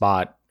different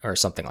spot or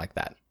something like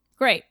that.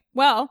 Great.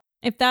 Well,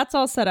 if that's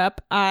all set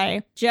up,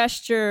 I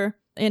gesture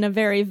in a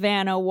very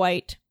Vanna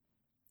White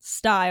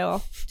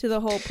style to the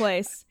whole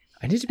place.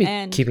 I need to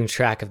be keeping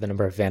track of the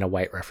number of Vanna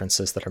White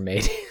references that are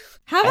made.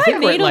 Have I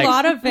made a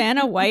lot of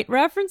Vanna White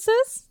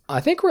references? I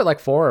think we're at like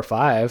 4 or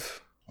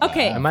 5.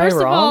 Okay, am I wrong?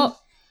 Of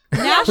all,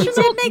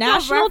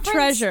 national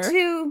treasure.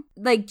 To,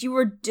 like, you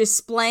were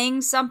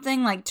displaying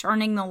something, like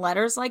turning the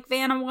letters like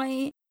Vanna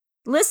White.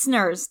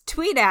 Listeners,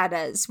 tweet at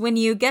us when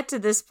you get to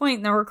this point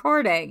in the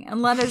recording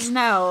and let us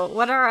know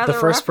what our other The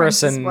first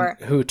references person were.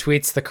 who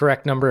tweets the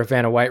correct number of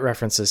Vanna White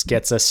references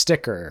gets a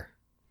sticker.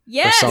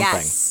 Yes. Or something.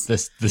 Yes.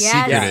 The Yes.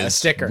 secret Yeah, is a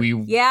sticker.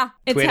 Yeah.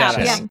 It's Tweet at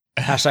happening.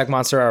 us. Hashtag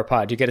Monster Hour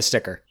Pod. You get a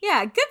sticker.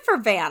 Yeah, good for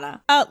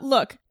Vanna.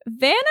 Look,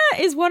 Vanna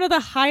is one of the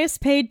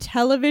highest paid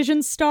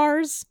television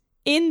stars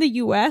in the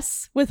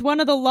US with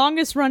one of the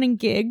longest running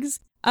gigs.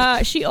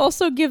 She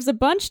also gives a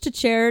bunch to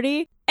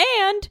charity,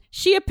 and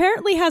she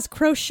apparently has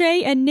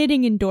crochet and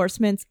knitting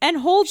endorsements and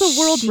holds a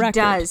world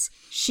record.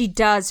 She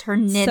does. Her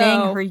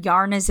knitting, her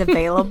yarn is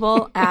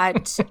available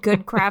at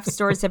good craft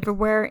stores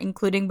everywhere,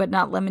 including but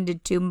not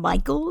limited to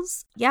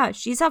Michael's. Yeah,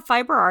 she's a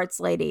fiber arts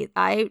lady.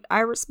 I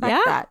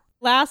respect that.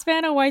 Last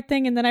Vanna White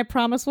thing, and then I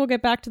promise we'll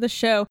get back to the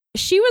show.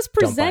 She was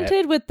Don't buy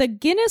presented with the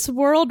Guinness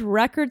World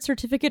Record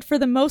certificate for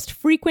the most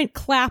frequent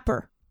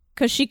clapper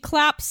because she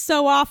claps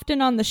so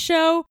often on the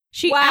show.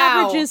 She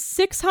averages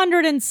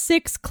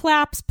 606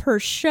 claps per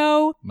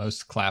show.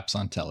 Most claps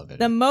on television.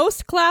 The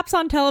most claps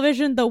on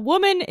television. The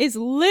woman is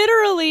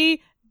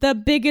literally the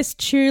biggest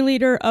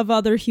cheerleader of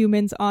other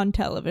humans on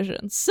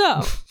television.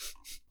 So,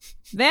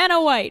 Vanna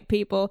White,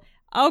 people.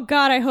 Oh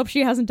God, I hope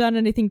she hasn't done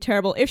anything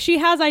terrible. If she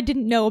has, I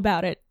didn't know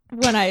about it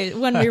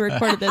when we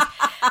recorded this.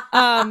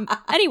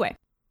 Anyway,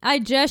 I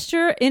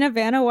gesture in a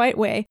Vanna White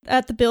way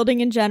at the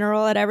building in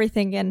general, at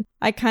everything, and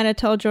I kind of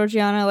tell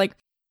Georgiana, like,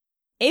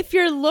 if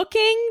you're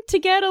looking to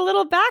get a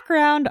little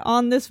background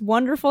on this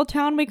wonderful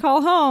town we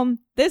call home,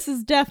 this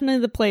is definitely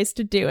the place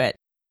to do it.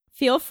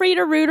 Feel free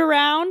to root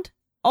around.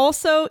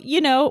 Also,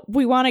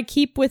 we want to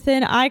keep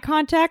within eye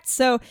contact,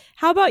 so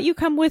how about you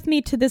come with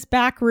me to this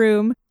back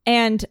room?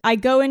 And I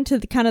go into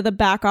the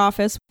back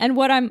office, and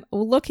what I'm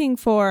looking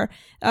for,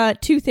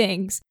 two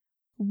things.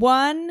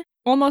 One,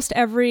 almost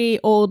every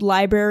old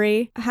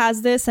library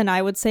has this, and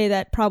I would say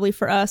that probably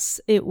for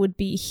us, it would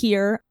be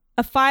here.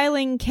 A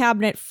filing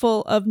cabinet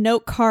full of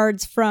note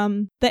cards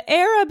from the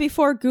era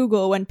before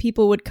Google, when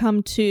people would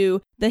come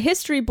to the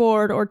history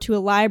board or to a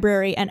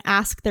library and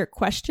ask their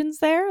questions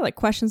there, like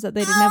questions that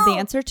they didn't have the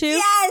answer to.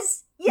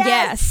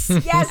 Yes.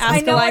 Ask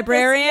I know a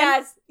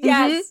librarian.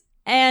 Yes. Mm-hmm.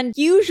 And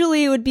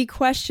usually it would be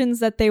questions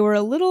that they were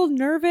a little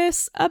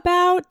nervous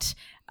about,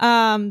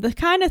 the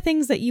kind of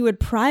things that you would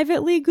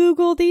privately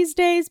Google these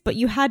days, but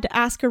you had to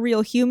ask a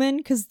real human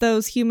because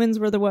those humans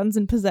were the ones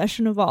in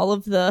possession of all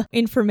of the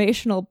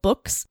informational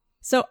books.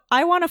 So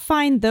I want to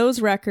find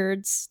those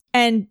records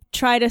and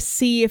try to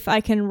see if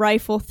I can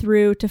rifle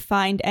through to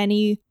find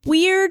any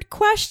weird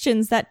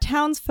questions that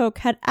townsfolk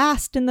had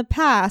asked in the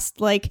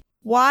past, like,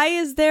 why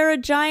is there a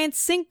giant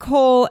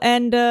sinkhole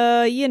and,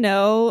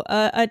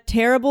 a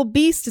terrible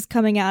beast is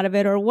coming out of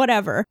it or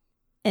whatever?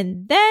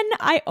 And then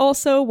I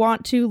also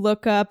want to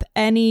look up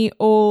any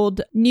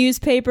old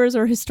newspapers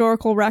or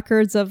historical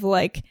records of,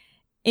 like,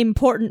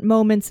 important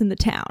moments in the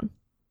town.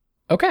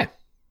 Okay.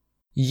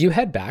 You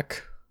head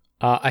back.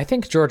 I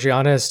think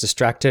Georgiana is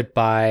distracted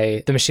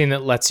by the machine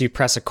that lets you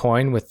press a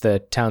coin with the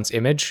town's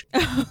image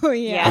Oh,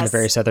 yeah. and the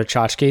various other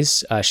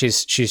tchotchkes.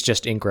 She's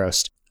just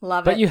engrossed.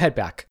 Love But it. you head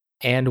back.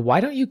 And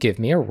why don't you give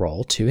me a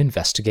roll to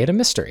investigate a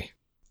mystery?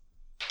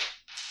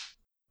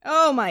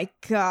 Oh my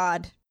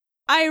God.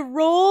 I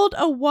rolled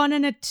a 1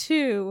 and a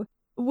 2,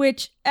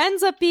 which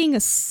ends up being a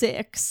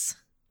 6.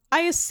 I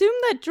assume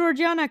that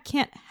Georgiana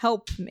can't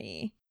help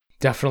me.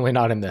 Definitely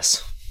not in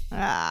this.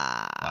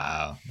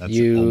 Wow, that's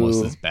You-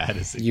 almost as bad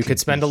as it You could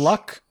spend a be.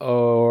 luck,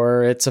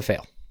 or it's a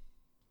fail.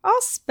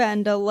 I'll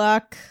spend a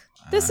luck.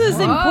 This is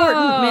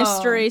important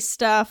mystery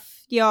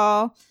stuff,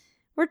 y'all.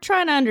 We're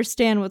trying to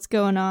understand what's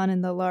going on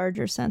in the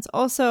larger sense.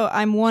 Also,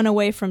 I'm 1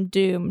 away from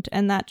doomed,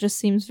 and that just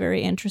seems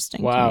very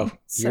interesting to Wow, me.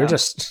 you're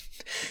just...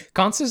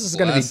 Constance is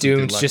going to be Blessed, good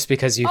doomed luck. just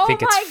because you Oh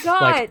think my it's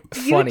God. like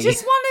funny.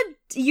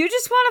 You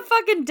just want to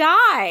fucking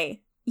die.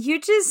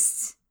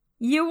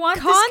 You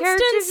want this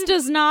character Constance to...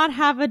 does not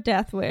have a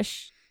death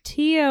wish.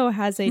 Tio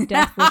has a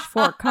death wish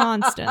for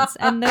Constance,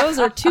 and those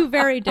are two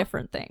very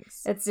different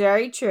things. That's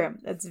very true.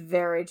 That's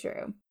very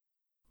true.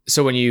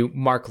 So when you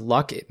mark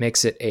luck, it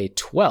makes it a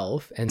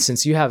 12. And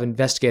since you have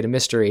investigate a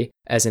mystery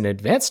as an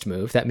advanced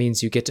move, that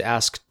means you get to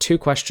ask 2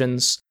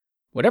 questions,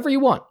 whatever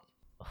you want.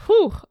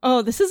 Whew.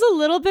 Oh, this is a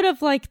little bit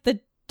of like the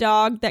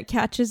dog that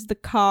catches the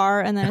car,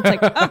 and then it's like,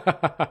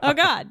 oh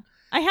God,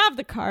 I have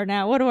the car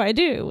now. What do I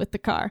do with the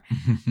car?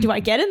 Do I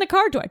get in the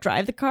car? Do I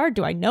drive the car?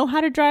 Do I know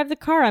how to drive the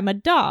car? I'm a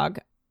dog.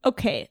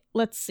 Okay,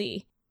 let's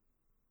see.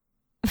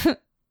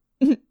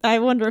 I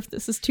wonder if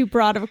this is too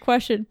broad of a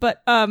question,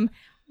 but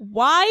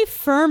why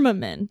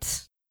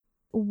firmament?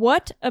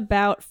 What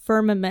about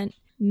firmament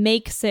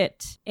makes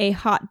it a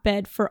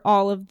hotbed for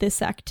all of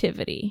this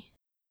activity?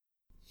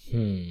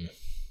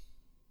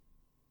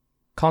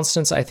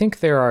 Constance, I think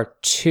there are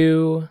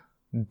 2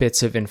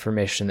 bits of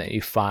information that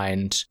you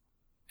find,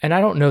 and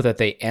I don't know that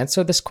they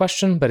answer this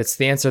question, but it's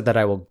the answer that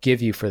I will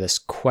give you for this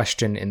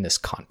question in this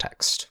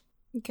context.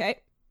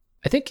 Okay.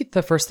 I think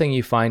the first thing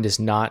you find is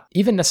not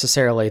even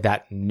necessarily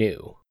that new,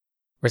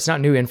 or it's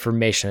not new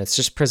information. It's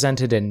just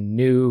presented in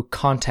new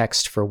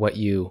context for what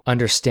you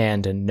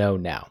understand and know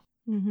now.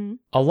 Mm-hmm.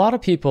 A lot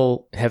of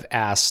people have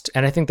asked,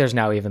 and I think there's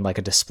now even like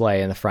a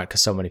display in the front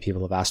because so many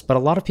people have asked, but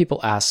a lot of people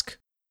ask,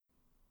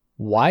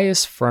 why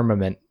is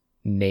Firmament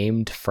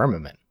named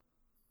Firmament?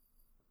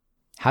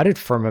 How did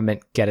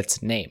Firmament get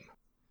its name?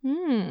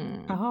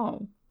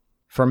 Oh.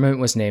 Firmament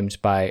was named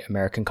by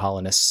American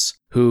colonists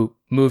who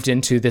moved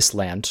into this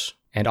land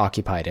and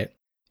occupied it.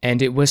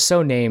 And it was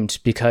so named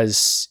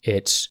because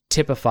it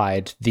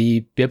typified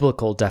the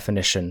biblical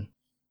definition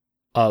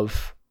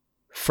of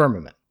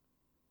firmament,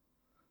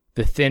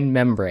 the thin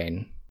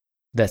membrane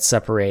that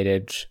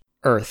separated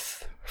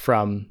Earth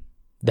from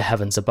the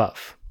heavens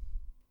above,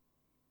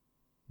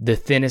 the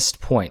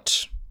thinnest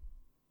point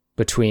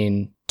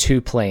between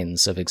two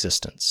planes of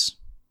existence.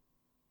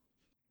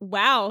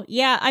 Wow.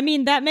 Yeah, I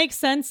mean, that makes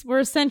sense. We're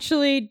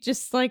essentially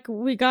just like,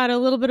 we got a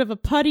little bit of a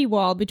putty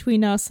wall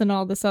between us and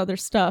all this other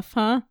stuff,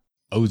 huh?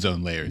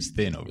 Ozone layer is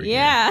thin over here.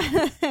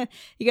 Yeah.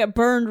 You get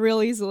burned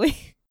real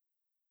easily.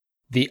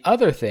 The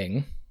other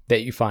thing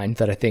that you find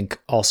that I think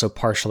also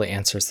partially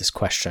answers this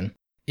question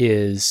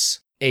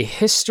is a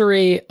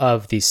history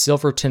of the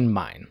Silverton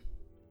mine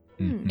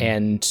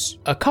and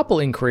a couple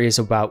inquiries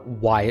about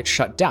why it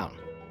shut down.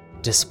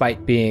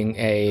 Despite being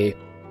a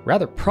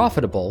rather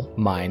profitable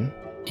mine,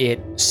 it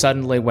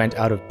suddenly went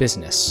out of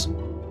business.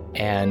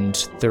 And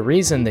the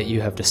reason that you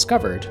have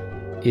discovered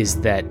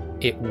is that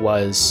it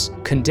was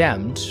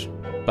condemned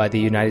by the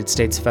United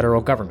States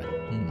federal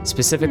government,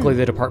 specifically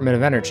the Department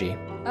of Energy.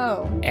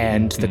 Oh.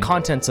 And the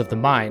contents of the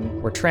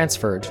mine were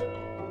transferred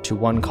to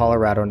one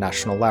Colorado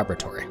National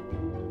Laboratory.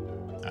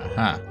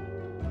 Uh-huh.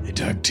 They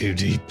dug too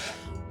deep.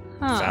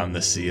 Found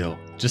the seal.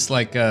 Just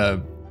like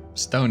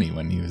Stoney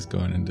when he was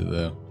going into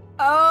the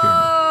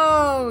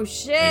Oh,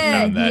 shit. He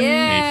found that.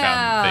 Yeah. He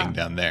found the thing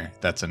down there.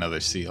 That's another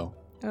seal.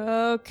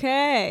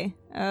 Okay.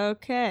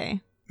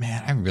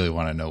 Man, I really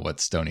want to know what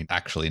Stoney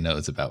actually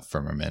knows about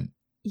firmament.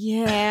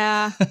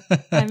 Yeah.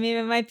 I mean,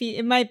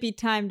 it might be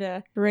time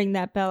to ring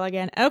that bell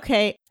again.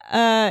 Okay.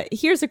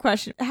 Here's a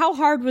question. How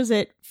hard was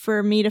it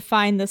for me to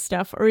find this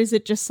stuff, or is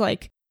it just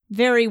like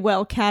very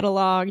well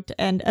cataloged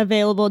and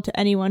available to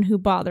anyone who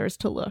bothers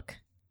to look?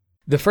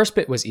 The first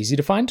bit was easy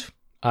to find.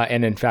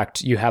 And in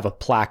fact, you have a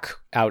plaque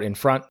out in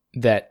front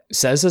that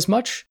says as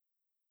much,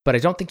 but I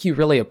don't think you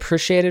really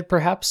appreciated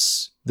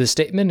perhaps the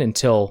statement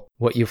until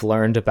what you've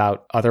learned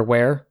about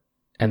otherwhere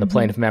and the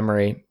plane of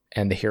memory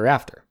and the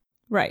hereafter.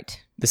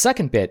 Right. The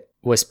second bit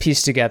was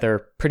pieced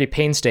together pretty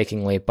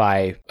painstakingly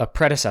by a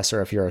predecessor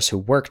of yours who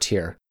worked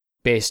here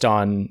based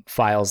on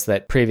files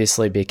that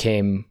previously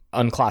became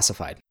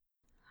unclassified.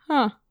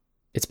 Huh.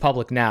 It's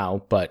public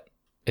now, but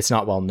it's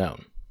not well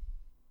known.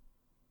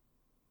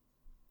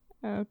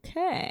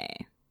 Okay.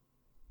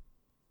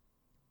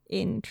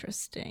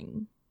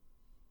 Interesting.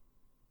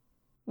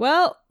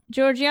 Well,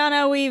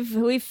 Georgiana,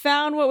 we've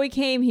found what we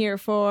came here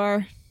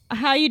for.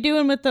 How you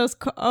doing with those?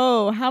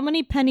 How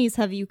many pennies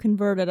have you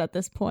converted at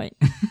this point?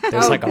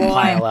 There's like a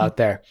pile out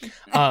there.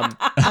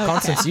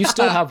 Constance, you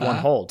still have one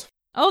hold.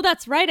 Oh,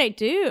 that's right, I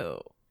do.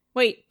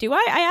 Wait, do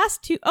I? I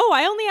asked two. Oh,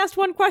 I only asked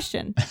one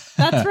question.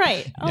 That's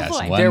right. Oh, Yes,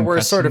 boy. one There were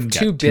question sort of got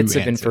two bits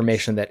of answers.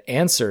 information that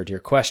answered your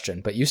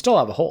question, but you still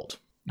have a hold.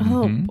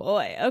 Oh,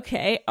 boy.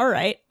 Okay. All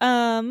right.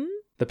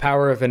 The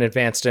power of an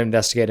advanced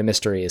investigative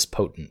mystery is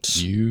potent.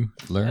 You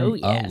learn Oh,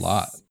 yes. a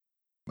lot.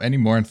 Any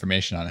more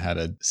information on how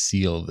to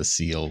seal the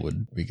seal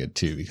would be good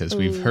too, because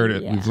we've heard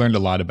it. yeah. We've learned a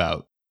lot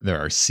about there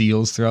are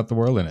seals throughout the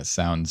world, and it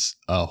sounds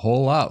a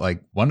whole lot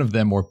like one of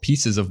them or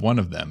pieces of one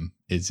of them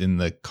is in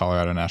the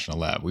Colorado National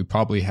Lab. We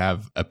probably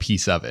have a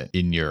piece of it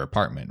in your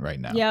apartment right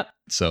now. Yep.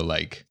 So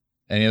like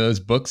any of those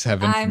books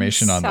have I'm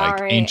information on like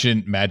sorry.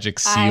 ancient magic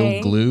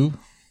seal glue.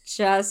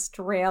 Just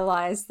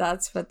realized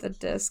that's what the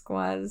disc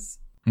was.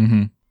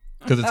 Mm-hmm.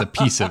 Because it's a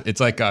piece of it's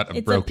like got a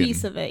It's broken a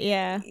piece of it,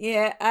 yeah.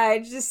 Yeah, I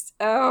just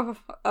oh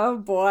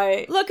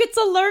boy. Look, it's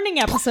a learning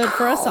episode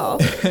for us all.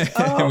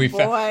 Oh, we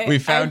boy. we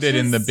found I it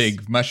in the just-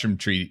 big mushroom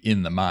tree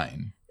in the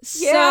mine.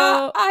 Yeah,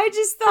 So, I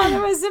just thought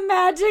it was a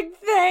magic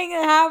thing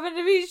that happened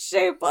to be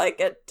shaped like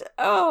a.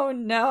 Oh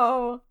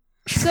no!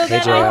 so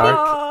then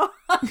Matriarch.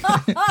 I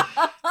think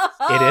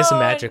Oh. It is a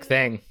magic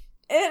thing.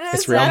 It is.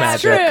 It's real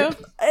that's magic.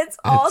 true. It's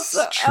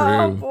also It's true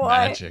oh boy.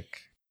 magic.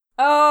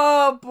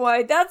 Oh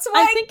boy, that's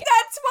why. think-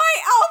 That's why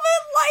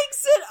Alvin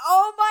likes it.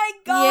 Oh my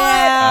god.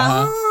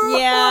 Yeah. Oh,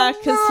 Yeah,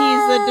 because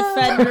he's the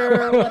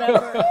defender or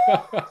whatever.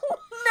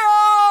 No.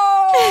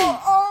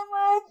 Oh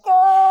my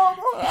god.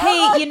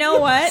 Hey, you know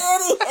what?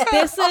 Idiot.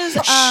 This is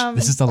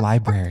This is the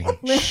library.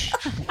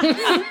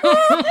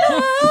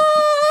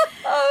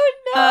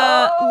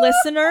 Oh no.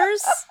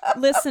 listeners,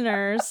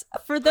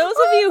 for those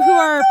of you who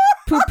are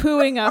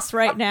poo-pooing us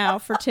right now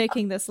for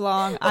taking this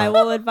long, I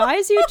will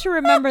advise you to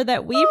remember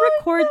that we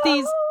record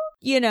these,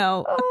 a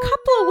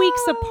couple of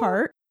weeks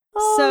apart.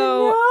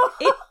 So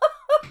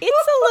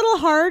it's a little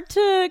hard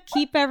to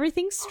keep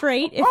everything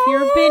straight if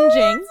you're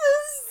binging.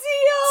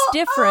 It's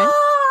different.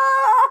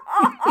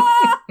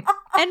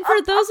 And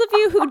for those of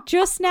you who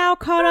just now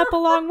caught up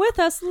along with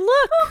us,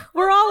 look,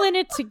 we're all in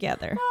it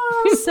together.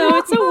 So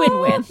it's a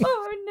win-win.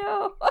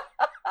 Oh no.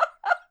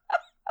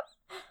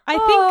 I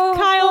think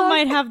Kyle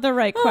might have the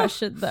right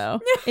question, though.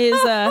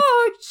 Is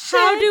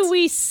how do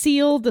we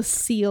seal the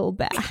seal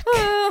back?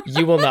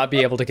 You will not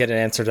be able to get an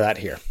answer to that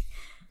here.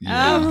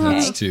 Yeah,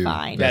 that's too.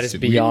 Fine. That is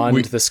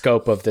beyond the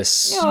scope of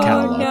this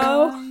catalog.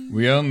 No.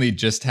 We only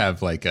just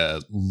have like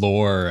a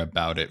lore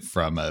about it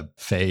from a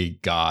Fey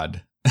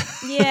god.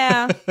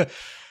 Yeah.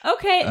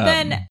 Okay,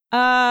 then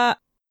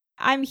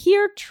I'm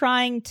here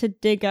trying to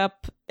dig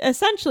up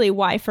essentially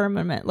why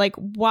Firmament, like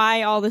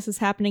why all this is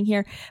happening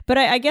here. But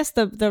I guess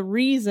the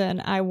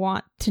reason I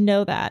want to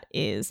know that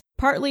is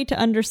partly to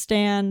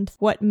understand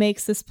what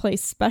makes this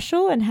place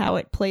special and how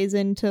it plays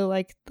into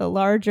like the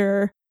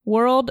larger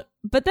world,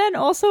 but then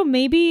also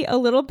maybe a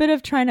little bit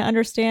of trying to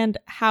understand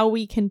how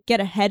we can get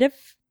ahead of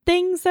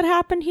things that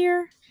happen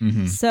here.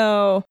 Mm-hmm.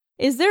 So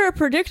is there a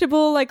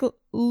predictable like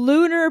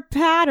lunar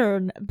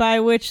pattern by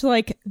which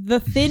like the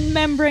thin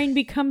membrane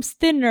becomes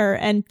thinner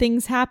and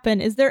things happen?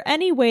 Is there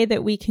any way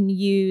that we can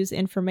use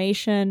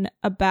information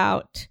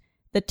about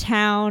the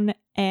town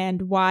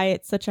and why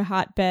it's such a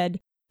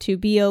hotbed to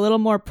be a little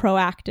more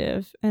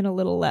proactive and a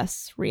little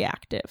less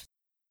reactive?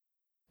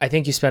 I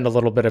think you spend a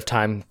little bit of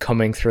time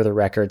combing through the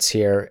records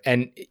here.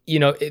 And,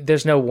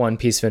 there's no one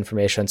piece of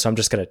information, so I'm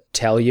just going to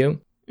tell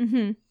you.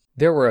 Mm-hmm.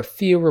 There were a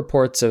few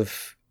reports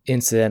of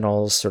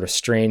incidentals, sort of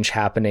strange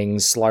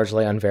happenings,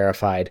 largely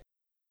unverified.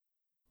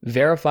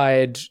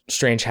 Verified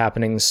strange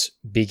happenings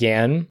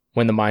began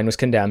when the mine was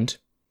condemned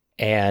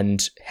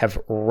and have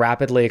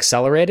rapidly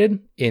accelerated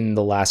in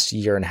the last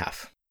year and a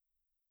half.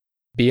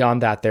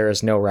 Beyond that, there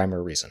is no rhyme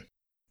or reason.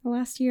 The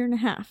last year and a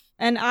half.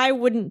 And I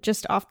wouldn't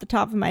just off the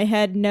top of my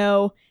head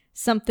know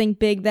something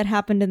big that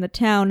happened in the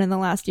town in the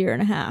last year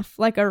and a half,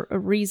 like a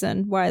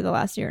reason why the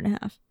last year and a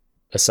half.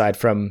 Aside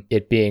from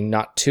it being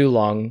not too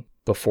long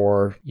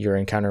before your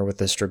encounter with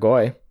the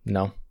Strigoi,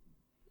 no.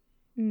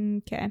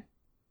 Okay.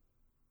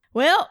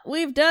 Well,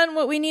 we've done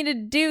what we needed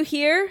to do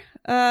here.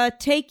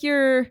 Take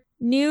your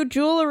new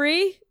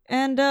jewelry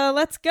and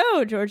let's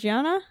go,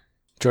 Georgiana.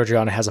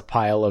 Georgiana has a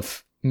pile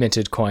of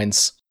minted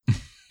coins.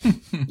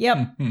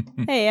 Yep.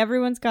 Hey,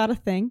 everyone's got a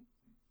thing.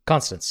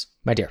 Constance,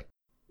 my dear.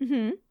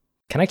 Mm-hmm.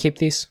 Can I keep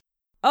these?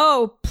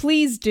 Oh,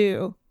 please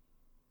do.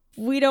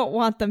 We don't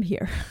want them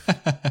here.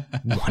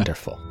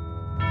 Wonderful.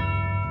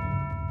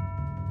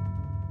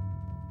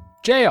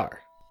 JR.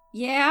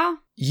 Yeah?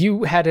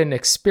 You had an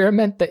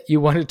experiment that you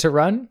wanted to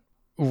run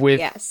with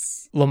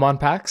Yes.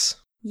 Lamont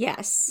Pax?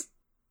 Yes.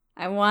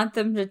 I want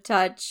them to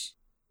touch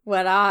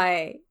what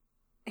I,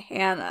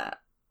 Hannah,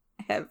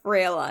 have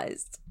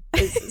realized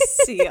is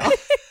a seal.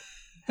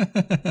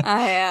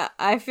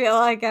 I feel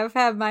like I've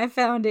had my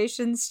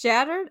foundations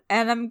shattered,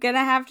 and I'm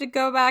gonna have to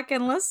go back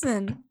and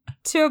listen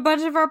to a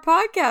bunch of our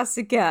podcasts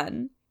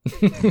again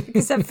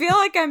because I feel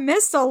like I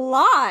missed a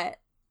lot.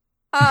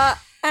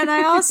 And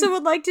I also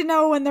would like to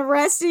know when the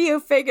rest of you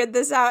figured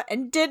this out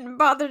and didn't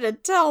bother to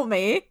tell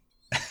me.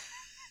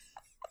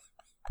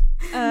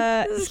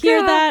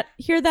 Hear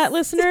that,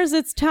 listeners?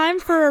 It's time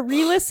for a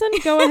re-listen.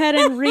 Go ahead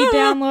and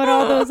re-download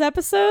all those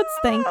episodes.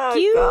 Thank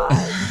you.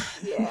 God.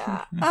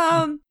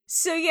 Yeah.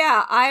 So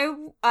yeah,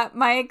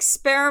 my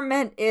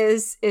experiment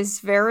is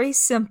very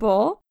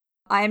simple.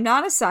 I am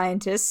not a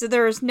scientist, so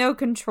there is no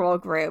control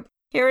group.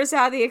 Here is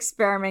how the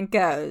experiment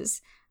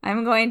goes.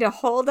 I'm going to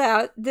hold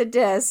out the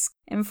disc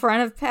in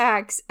front of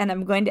Pax, and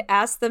I'm going to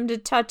ask them to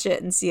touch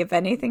it and see if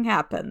anything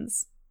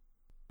happens.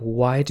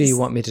 Why do you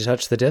want me to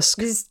touch the disc?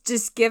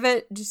 Just give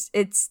it.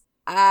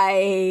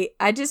 I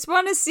just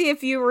want to see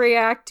if you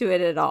react to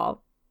it at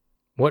all.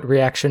 What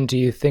reaction do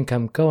you think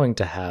I'm going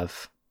to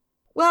have?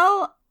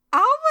 Well,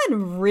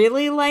 Alvin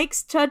really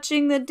likes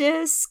touching the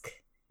disc.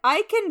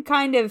 I can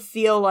kind of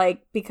feel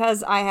like,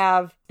 because I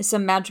have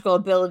some magical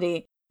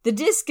ability, the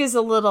disc is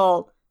a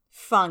little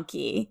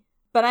funky.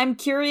 But I'm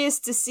curious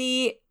to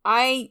see.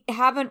 I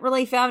haven't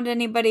really found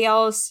anybody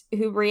else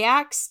who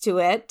reacts to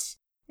it.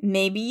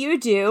 Maybe you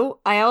do.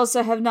 I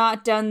also have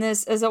not done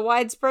this as a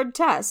widespread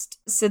test.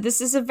 So this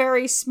is a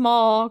very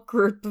small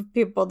group of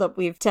people that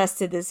we've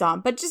tested this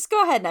on. But just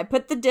go ahead and I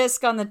put the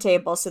disc on the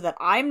table so that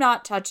I'm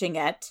not touching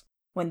it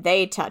when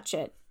they touch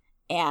it.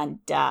 And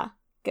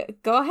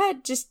go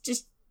ahead. Just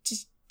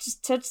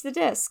touch the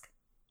disc.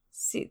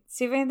 See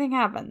if anything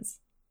happens.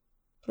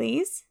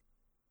 Please?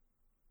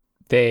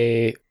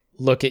 They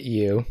look at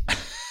you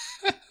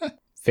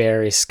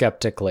very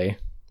skeptically.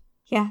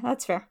 Yeah,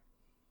 that's fair.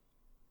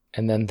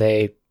 And then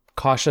they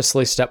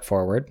cautiously step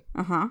forward.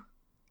 Uh-huh.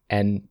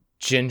 And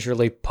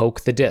gingerly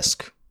poke the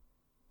disc.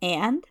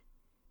 And?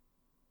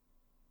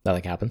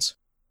 Nothing happens.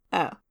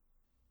 Oh.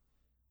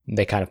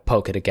 They kind of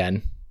poke it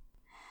again.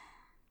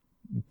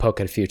 Poke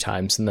it a few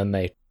times, and then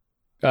they,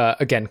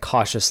 again,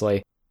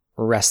 cautiously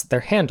rest their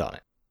hand on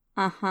it.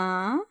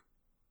 Uh-huh.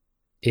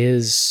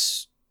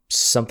 Is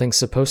something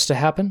supposed to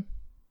happen?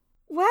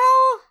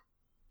 Well,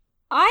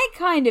 I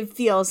kind of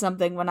feel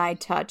something when I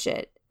touch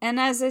it. And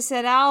as I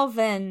said,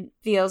 Alvin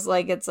feels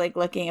like it's like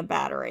licking a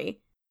battery.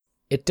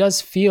 It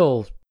does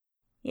feel...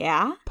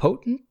 Yeah?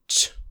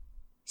 Potent?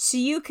 So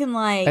you can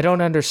like... I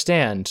don't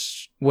understand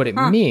what it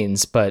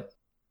means, but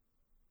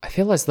I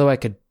feel as though I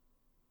could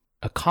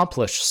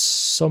accomplish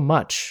so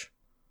much.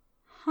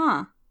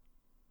 Huh.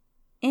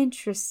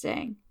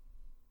 Interesting.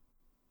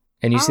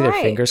 And you see All their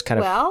right, fingers kind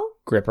of well,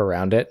 grip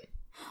around it.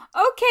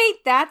 okay,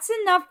 that's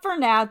enough for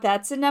now.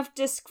 That's enough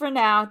disc for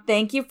now.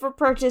 Thank you for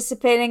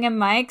participating in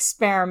my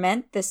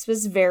experiment. This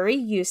was very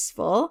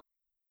useful.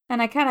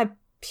 And I kind of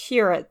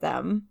peer at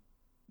them.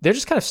 They're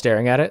just kind of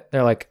staring at it.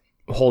 They're like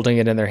holding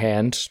it in their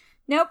hand.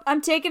 Nope,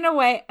 I'm taking it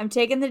away. I'm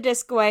taking the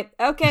disc away.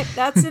 Okay,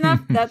 that's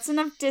enough. That's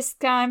enough disc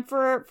time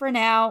for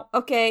now.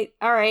 Okay,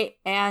 all right.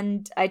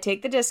 And I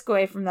take the disc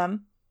away from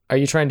them. Are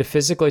you trying to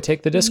physically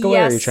take the disc away,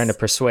 or are you Yes. trying to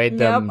persuade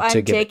them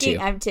to give it to you?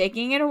 I'm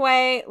taking it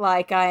away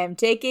like I am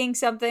taking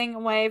something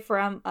away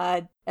from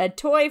a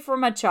toy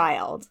from a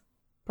child.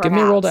 Give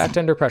me a roll to perhaps. act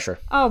under pressure.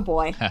 Oh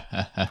boy.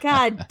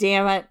 God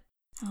damn it.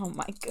 Oh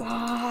my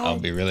god. I'll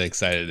be really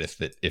excited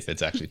if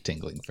it's actually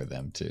tingling for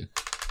them too.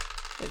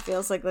 It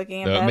feels like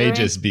looking at So it battery. may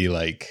just be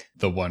like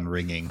the one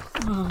ringing.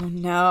 Oh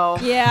no.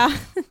 Yeah.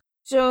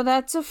 So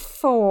that's a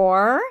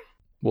 4.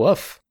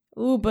 Woof.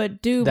 Ooba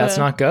dooba. That's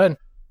not good.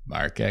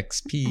 Mark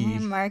XP.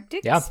 And marked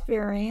Yeah.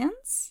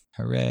 experience.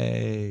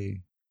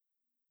 Hooray.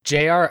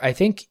 JR, I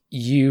think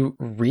you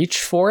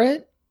reach for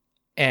it,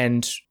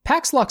 and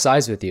Pax locks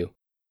eyes with you.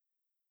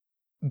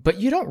 But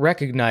you don't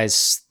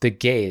recognize the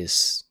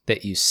gaze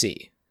that you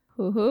see.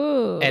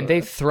 Ooh. And they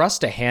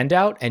thrust a hand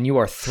out, and you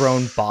are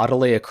thrown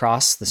bodily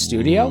across the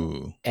studio,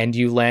 Ooh. and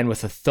you land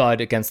with a thud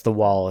against the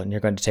wall, and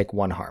you're going to take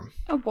 1 harm.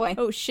 Oh boy.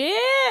 Oh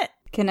shit.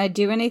 Can I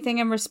do anything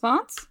in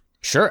response?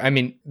 Sure, I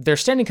mean, they're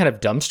standing kind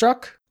of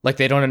dumbstruck, like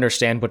they don't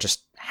understand what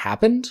just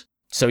happened.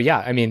 So yeah,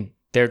 I mean,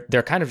 they're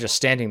kind of just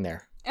standing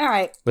there All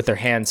right. with their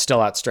hands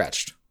still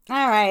outstretched.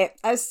 All right.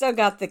 I've still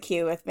got the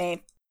cue with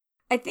me.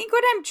 I think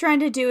what I'm trying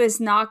to do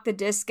is knock the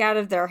disc out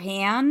of their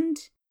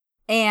hand,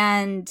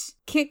 and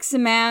kick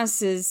some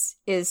ass is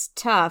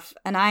tough,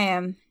 and I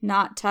am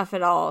not tough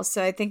at all.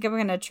 So I think I'm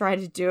going to try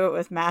to do it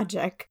with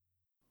magic.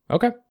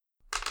 Okay.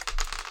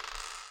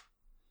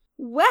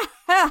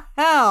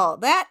 Well,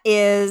 that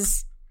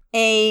is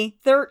a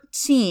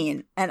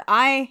 13, and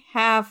I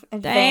have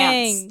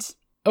advanced.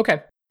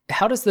 Okay.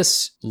 How does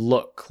this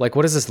look? Like,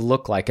 what does this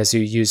look like as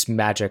you use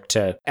magic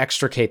to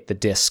extricate the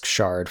disc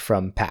shard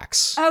from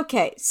Pax?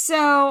 Okay,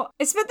 so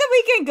I spent the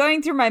weekend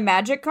going through my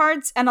magic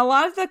cards, and a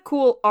lot of the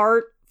cool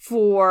art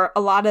for a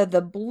lot of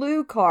the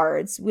blue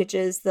cards, which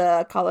is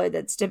the color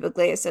that's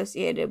typically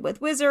associated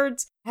with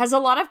wizards, has a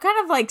lot of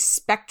kind of like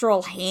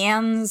spectral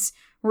hands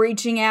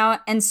reaching out.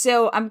 And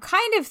so I'm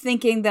kind of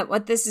thinking that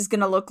what this is going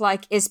to look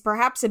like is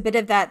perhaps a bit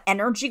of that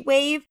energy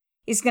wave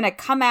is going to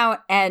come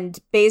out and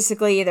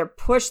basically either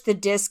push the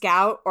disc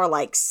out or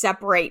like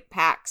separate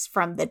Pax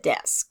from the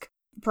disc.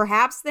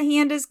 Perhaps the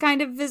hand is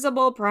kind of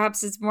visible.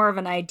 Perhaps it's more of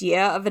an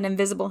idea of an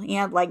invisible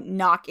hand, like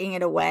knocking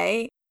it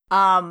away.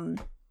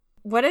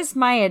 What is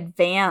my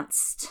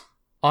advanced?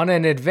 On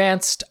an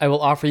advanced, I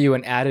will offer you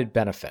an added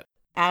benefit.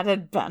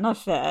 Added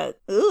benefit.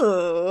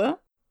 Ooh.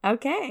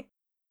 Okay.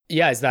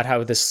 Yeah, is that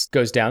how this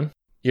goes down?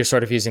 You're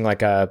sort of using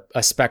like a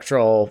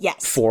spectral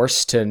Yes.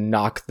 force to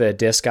knock the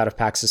disc out of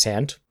Pax's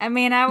hand? I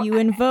mean, You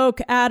invoke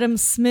Adam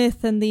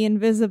Smith and the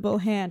invisible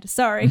hand.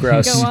 Sorry.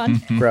 Gross. Go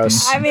on.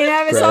 Gross. I mean,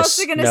 I was Gross.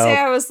 also going to No. say,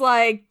 I was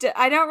like,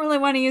 I don't really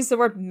want to use the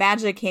word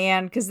magic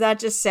hand because that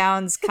just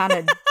sounds kind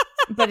of,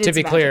 but it's To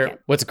be magic clear, hand.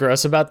 what's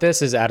gross about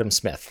this is Adam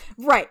Smith,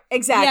 Right,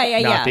 exactly. Yeah.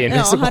 not the No,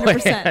 invisible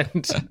 100%.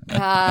 hand.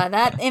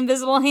 That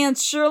invisible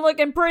hand's sure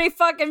looking pretty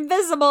fucking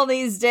visible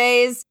these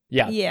days.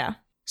 Yeah. Yeah.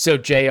 So,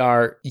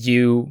 JR,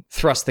 you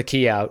thrust the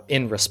key out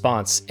in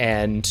response,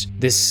 and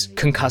this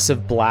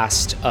concussive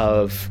blast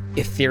of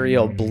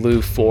ethereal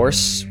blue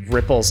force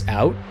ripples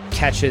out,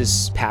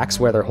 catches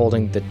Pax where they're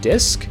holding the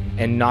disc,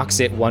 and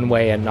knocks it one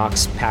way and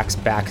knocks Pax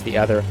back the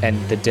other,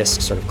 and the disc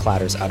sort of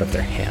clatters out of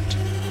their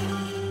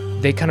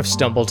hand. They kind of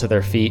stumble to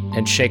their feet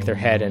and shake their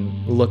head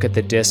and look at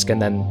the disc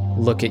and then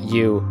look at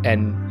you,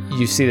 and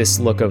you see this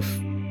look of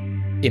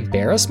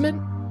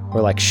embarrassment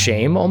or like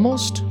shame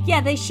almost.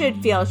 Yeah, they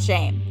should feel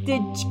shame.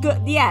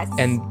 Yes.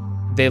 And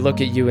they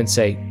look at you and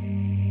say,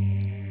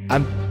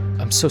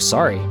 I'm so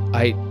sorry.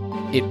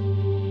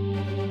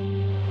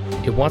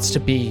 It wants to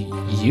be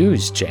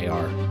used,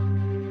 JR.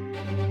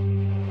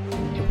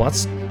 It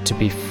wants to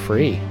be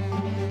free.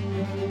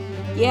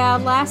 Yeah,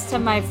 last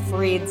time I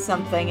freed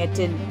something, it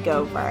didn't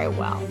go very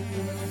well.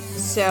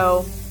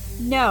 So,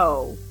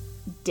 no,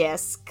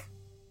 disc.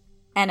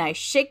 And I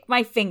shake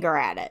my finger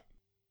at it.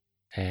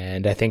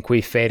 And I think we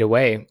fade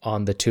away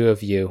on the two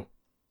of you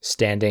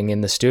standing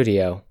in the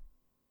studio,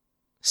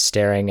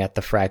 staring at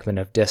the fragment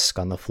of disc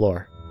on the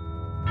floor.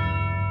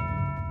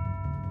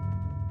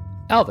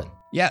 Alvin,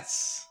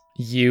 Yes.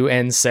 you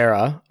and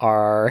Sarah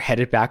are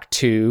headed back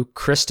to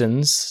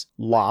Kristen's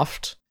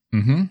loft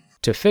Mm-hmm.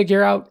 to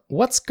figure out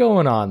what's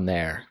going on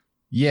there.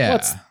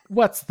 Yeah.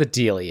 What's the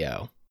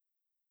dealio?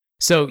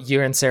 So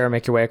you and Sarah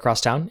make your way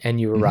across town, and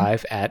you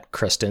arrive at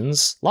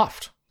Kristen's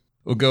loft.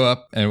 We'll go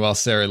up, and while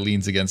Sarah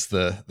leans against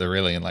the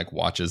railing and like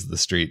watches the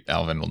street,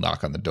 Alvin will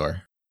knock on the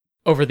door.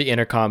 Over the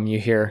intercom, you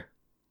hear,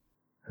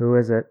 "Who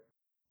is it?"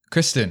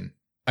 Kristen.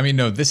 I mean,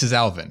 no, this is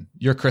Alvin.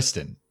 You're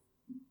Kristen.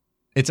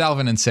 It's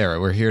Alvin and Sarah.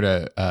 We're here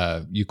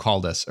to, you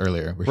called us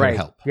earlier. We're here to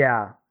help.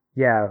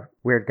 Yeah.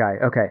 Weird guy.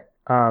 Okay.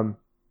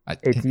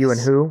 It's you and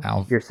who?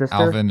 Your sister?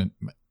 Alvin.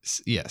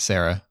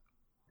 Sarah.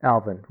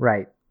 Alvin,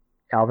 right.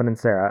 Alvin and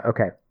Sarah.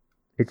 Okay.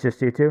 It's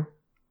just you two?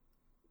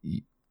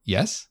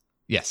 Yes.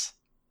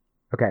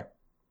 Okay.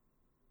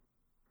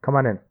 Come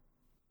on in.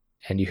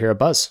 And you hear a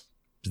buzz.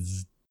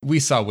 We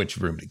saw which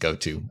room to go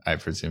to, I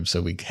presume,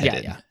 so we head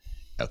in. Yeah.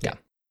 Okay.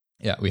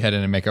 Yeah, we head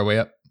in and make our way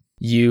up.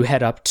 You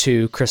head up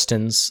to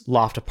Kristen's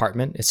loft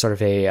apartment. It's sort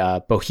of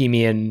a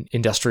bohemian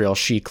industrial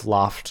chic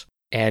loft.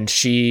 And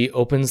she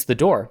opens the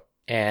door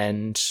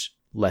and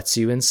lets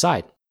you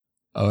inside.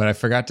 Oh, and I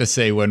forgot to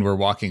say when we're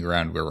walking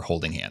around, we're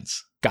holding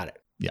hands. Got it.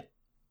 Yeah.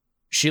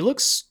 She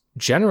looks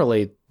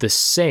generally the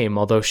same,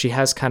 although she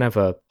has kind of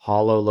a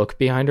hollow look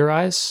behind her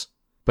eyes.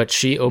 But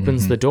she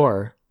opens the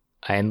door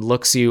and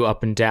looks you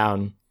up and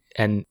down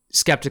and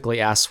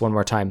skeptically asks one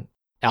more time,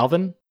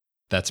 Alvin?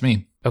 That's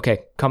me.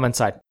 Okay, come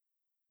inside.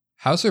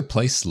 How's her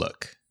place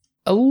look?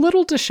 A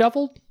little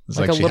disheveled,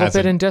 like a little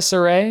bit in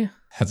disarray.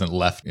 Hasn't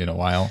left in a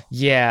while.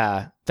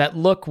 Yeah, that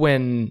look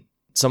when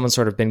someone's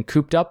sort of been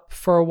cooped up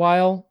for a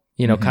while,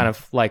 kind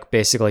of like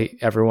basically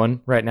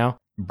everyone right now.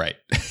 Right.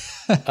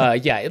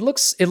 Yeah, it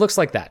looks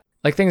like that.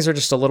 Like things are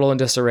just a little in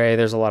disarray.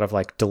 There's a lot of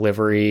like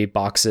delivery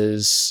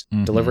boxes,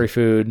 delivery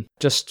food,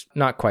 just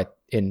not quite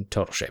in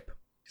total shape.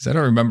 Because I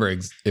don't remember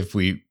if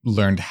we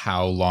learned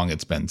how long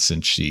it's been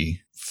since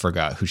she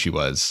forgot who she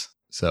was.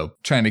 So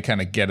trying to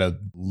kind of get a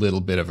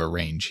little bit of a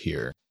range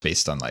here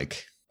based on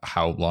like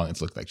how long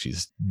it's looked like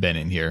she's been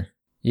in here.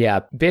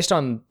 Yeah, based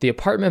on the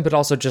apartment, but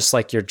also just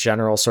like your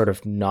general sort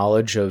of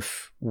knowledge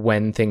of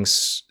when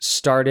things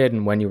started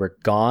and when you were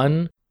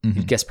gone. I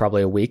guess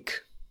probably a week.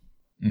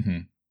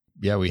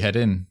 Yeah, we head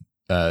in,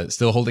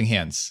 still holding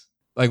hands.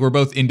 Like we're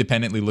both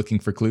independently looking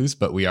for clues,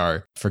 but we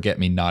are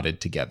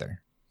forget-me-notted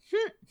together.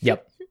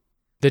 Yep.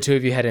 The two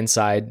of you head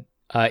inside.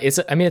 It's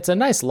a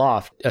nice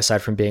loft,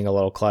 aside from being a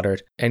little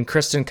cluttered. And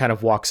Kristen kind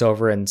of walks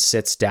over and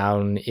sits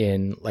down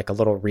in like a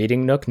little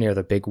reading nook near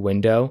the big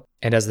window.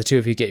 And as the two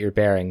of you get your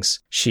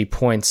bearings, she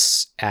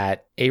points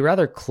at a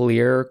rather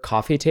clear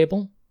coffee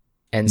table.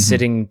 And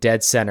sitting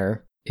dead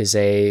center is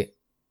a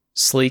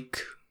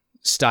sleek,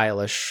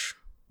 stylish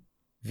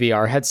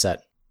VR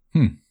headset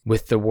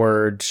with the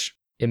word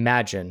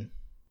Imagine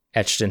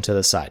etched into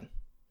the side.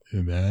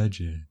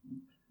 Imagine.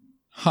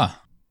 Huh.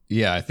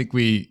 Yeah, I think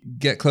we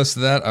get close to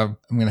that. I'm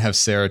going to have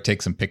Sarah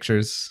take some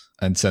pictures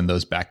and send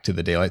those back to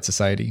the Daylight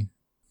Society.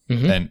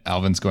 And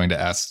Alvin's going to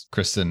ask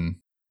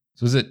Kristen,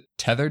 was it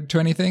tethered to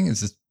anything?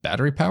 Is this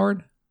battery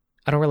powered?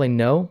 I don't really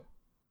know.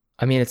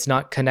 I mean, it's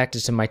not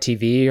connected to my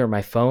TV or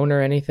my phone or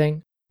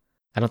anything.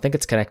 I don't think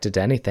it's connected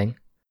to anything.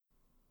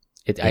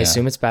 I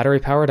assume it's battery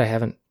powered. I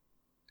haven't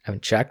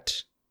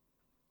checked.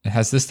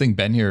 Has this thing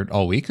been here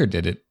all week, or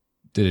did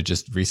it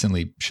just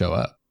recently show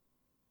up?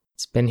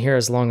 It's been here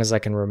as long as I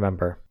can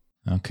remember.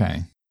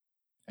 Okay.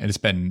 And it's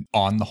been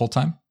on the whole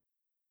time?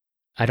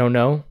 I don't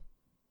know.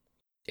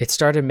 It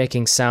started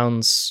making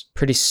sounds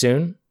pretty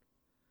soon.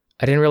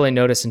 I didn't really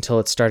notice until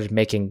it started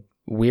making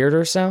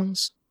weirder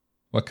sounds.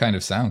 What kind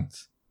of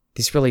sounds?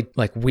 These really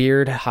like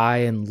weird high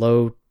and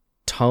low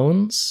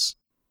tones.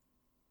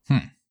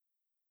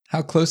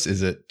 How close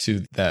is it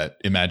to that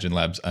Imagine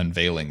Labs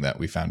unveiling that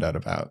we found out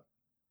about?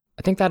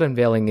 I think that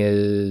unveiling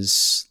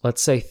is,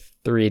 let's say,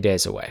 3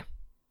 days away.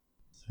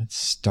 It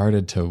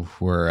started to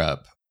whir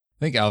up.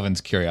 I think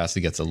Alvin's curiosity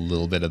gets a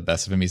little bit of the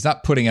best of him. He's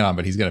not putting it on,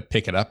 but he's going to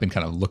pick it up and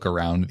kind of look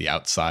around the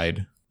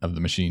outside of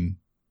the machine.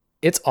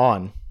 It's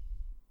on.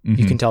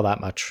 You can tell that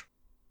much.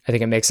 I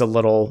think it makes a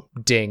little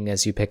ding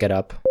as you pick it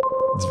up.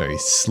 It's very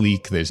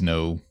sleek. There's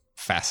no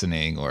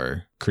fastening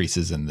or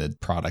creases in the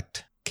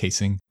product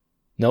casing.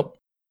 Nope.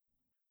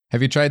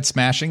 Have you tried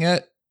smashing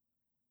it?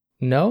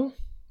 No.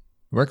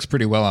 It works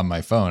pretty well on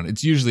my phone.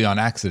 It's usually on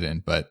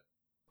accident, but...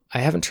 I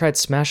haven't tried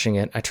smashing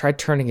it. I tried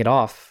turning it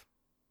off.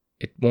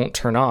 It won't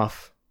turn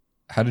off.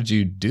 How did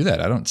you do that?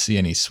 I don't see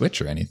any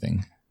switch or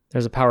anything.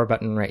 There's a power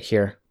button right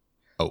here.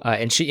 Oh.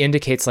 And she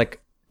indicates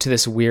like to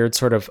this weird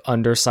sort of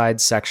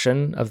underside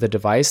section of the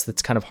device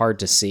that's kind of hard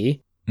to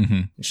see.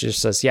 And she just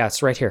says, yeah,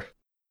 it's right here.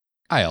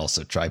 I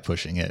also try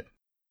pushing it.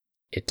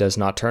 It does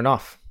not turn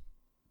off.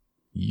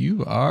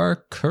 You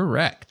are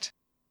correct.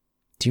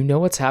 Do you know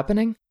what's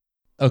happening?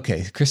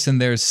 Okay, Kristen,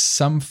 there's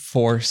some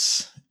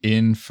force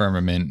in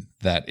Firmament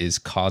that is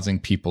causing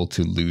people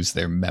to lose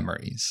their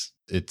memories.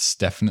 It's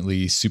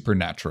definitely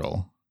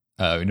supernatural.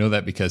 We know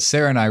that because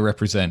Sarah and I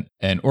represent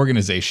an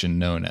organization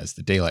known as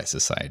the Daylight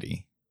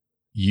Society.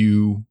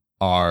 You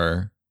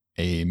are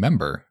a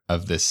member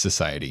of this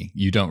society.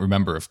 You don't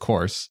remember, of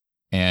course.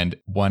 And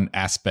one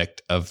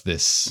aspect of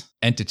this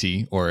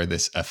entity or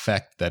this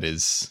effect that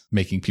is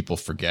making people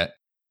forget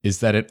is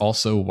that it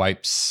also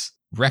wipes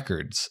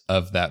records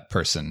of that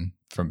person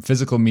from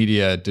physical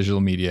media,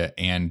 digital media,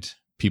 and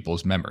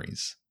people's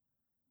memories.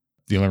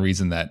 The only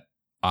reason that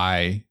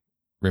I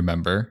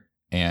remember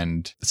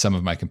and some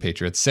of my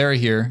compatriots, Sarah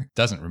here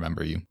doesn't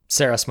remember you.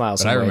 Sarah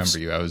smiles. But I remember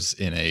you. I was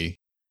in a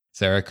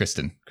Sarah,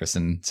 Kristen,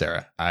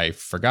 Sarah. I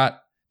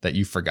forgot that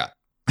you forgot.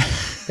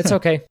 It's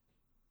okay.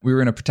 We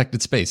were in a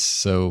protected space,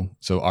 so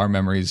our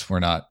memories were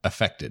not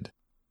affected.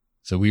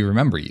 So we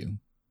remember you.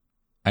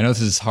 I know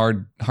this is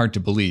hard to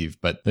believe,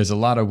 but there's a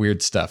lot of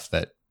weird stuff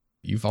that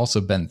you've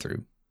also been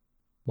through.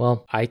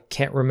 Well, I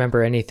can't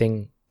remember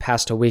anything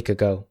past a week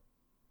ago.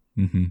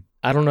 Mm-hmm.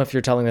 I don't know if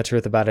you're telling the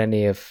truth about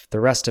any of the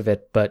rest of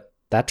it, but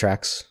that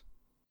tracks.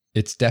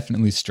 It's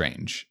definitely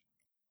strange.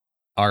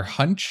 Our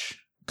hunch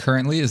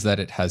currently is that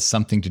it has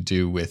something to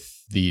do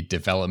with the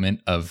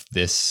development of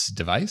this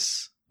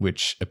device,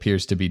 which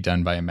appears to be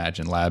done by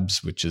Imagine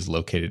Labs, which is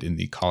located in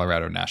the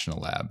Colorado National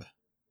Lab.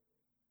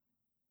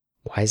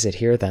 Why is it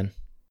here then?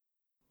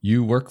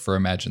 You work for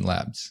Imagine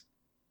Labs.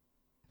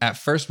 At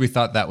first, we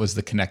thought that was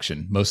the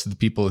connection. Most of the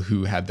people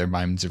who had their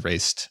minds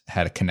erased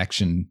had a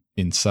connection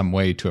in some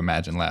way to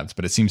Imagine Labs,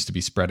 but it seems to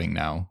be spreading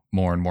now.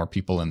 More and more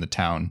people in the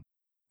town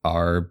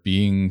are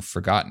being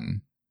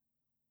forgotten.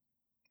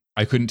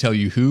 I couldn't tell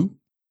you who.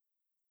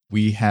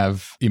 We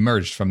have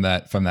emerged from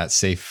that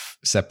safe,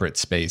 separate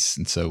space,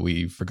 and so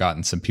we've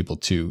forgotten some people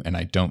too, and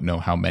I don't know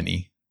how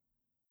many.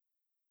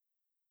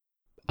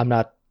 I'm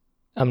not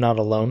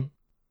alone.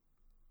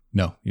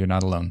 No, you're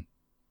not alone.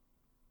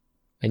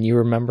 And you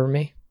remember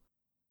me?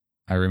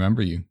 I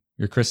remember you.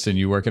 You're Kristen.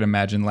 You work at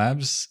Imagine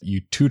Labs.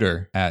 You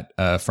tutor at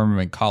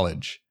Firmament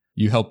College.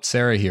 You helped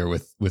Sarah here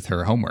with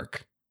her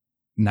homework.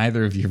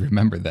 Neither of you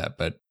remember that,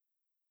 but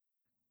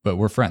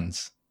we're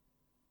friends.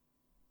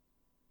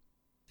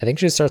 I think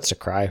she starts to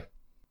cry.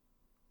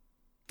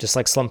 Just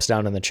like slumps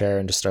down in the chair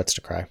and just starts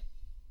to cry.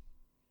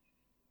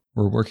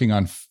 We're working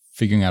on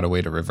figuring out a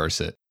way to reverse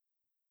it.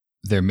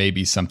 There may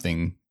be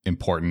something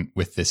important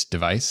with this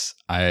device.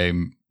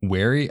 I'm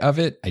wary of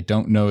it. I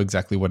don't know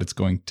exactly what it's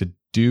going to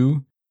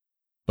do,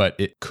 but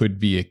it could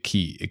be a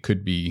key. It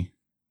could be,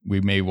 we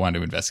may want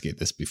to investigate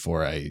this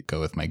before I go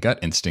with my gut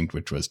instinct,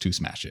 which was to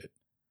smash it.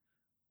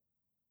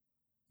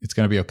 It's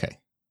going to be okay.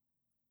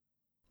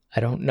 I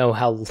don't know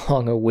how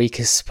long a week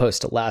is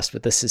supposed to last,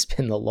 but this has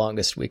been the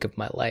longest week of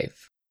my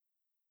life.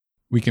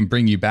 We can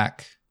bring you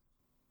back.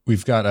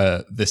 We've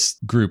got this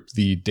group,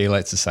 the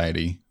Daylight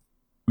Society.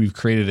 We've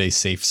created a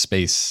safe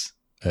space.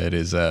 It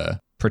is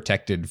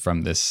protected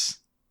from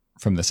this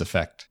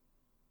effect.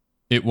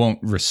 It won't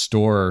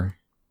restore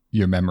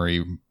your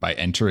memory by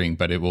entering,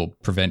 but it will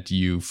prevent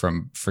you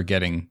from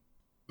forgetting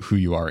who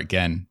you are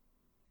again.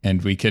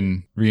 And we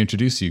can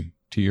reintroduce you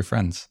to your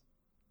friends.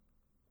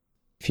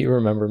 If you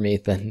remember me,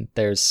 then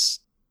that's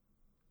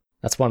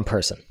one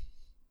person.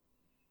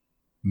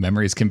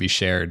 Memories can be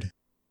shared.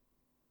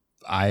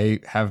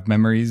 I have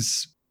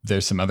memories.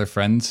 There's some other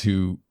friends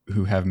who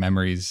have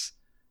memories.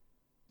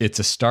 It's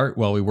a start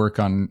while we work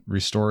on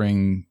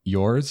restoring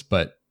yours,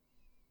 but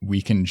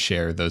we can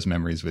share those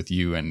memories with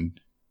you and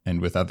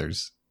with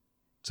others,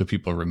 so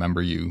people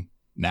remember you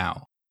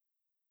now.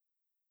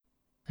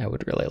 I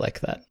would really like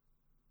that.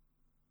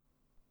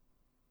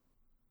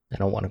 I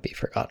don't want to be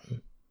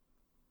forgotten.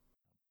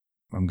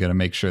 I'm going to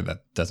make sure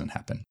that doesn't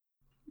happen.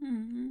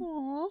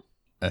 Aww.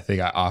 I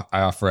think I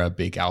offer a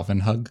big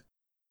Alvin hug.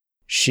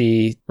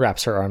 She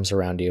wraps her arms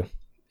around you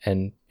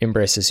and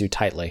embraces you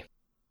tightly.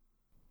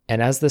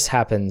 And as this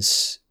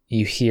happens,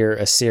 you hear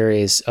a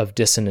series of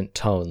dissonant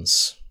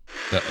tones.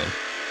 Uh-oh.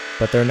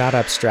 But they're not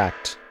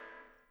abstract,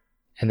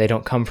 and they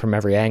don't come from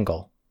every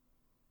angle,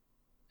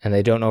 and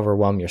they don't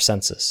overwhelm your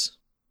senses.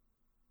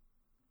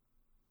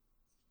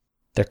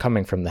 They're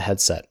coming from the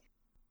headset.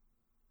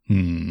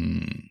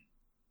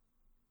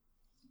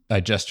 I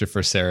gesture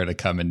for Sarah to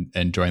come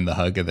and join the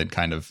hug, and then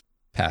kind of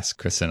pass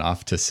Kristen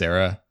off to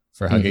Sarah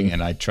for hugging,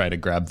 and I try to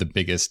grab the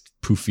biggest,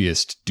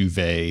 poofiest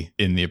duvet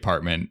in the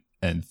apartment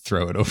and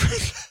throw it over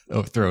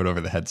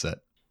the headset.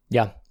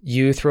 Yeah,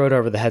 you throw it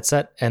over the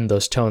headset, and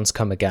those tones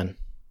come again.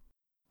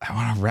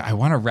 I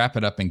want to wrap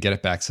it up and get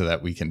it back so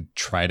that we can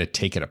try to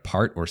take it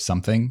apart or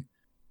something,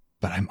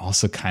 but I'm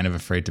also kind of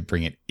afraid to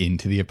bring it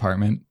into the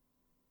apartment.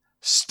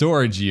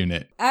 Storage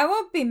unit. I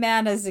won't be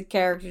mad as a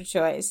character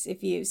choice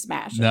if you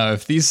smash it. No,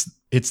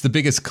 it's the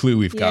biggest clue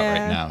we've got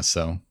right now.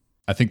 So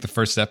I think the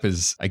first step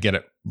is I get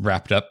it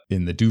wrapped up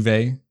in the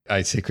duvet.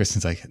 I say,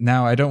 Kristen's like,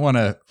 now I don't want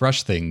to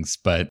rush things,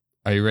 but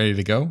are you ready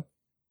to go?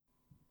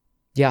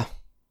 Yeah,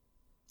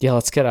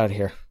 let's get out of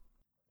here.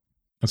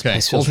 Okay,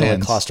 This feels really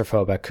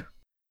claustrophobic.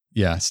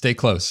 Yeah, stay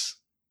close.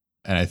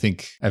 And I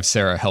think I have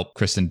Sarah help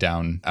Kristen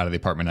down out of the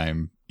apartment. I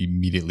am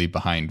immediately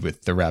behind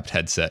with the wrapped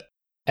headset.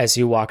 As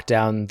you walk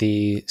down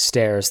the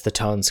stairs, the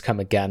tones come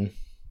again.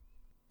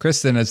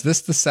 Kristen, is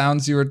this the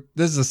sounds you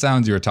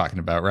were talking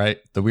about, right?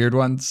 The weird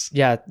ones?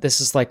 Yeah,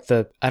 this is like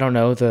the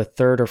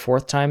third or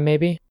fourth time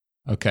maybe.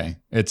 Okay.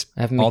 It's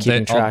I haven't been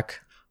keeping track.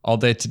 All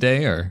day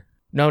today, or?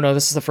 No,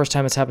 this is the first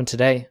time it's happened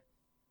today.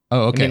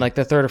 Oh, okay. I mean, like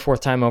the third or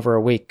fourth time over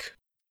a week.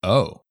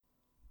 Oh,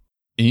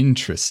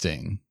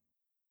 interesting.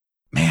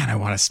 Man, I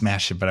want to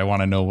smash it, but I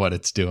want to know what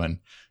it's doing.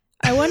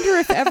 I wonder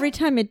if every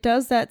time it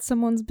does that,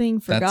 someone's being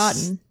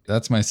forgotten.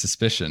 That's my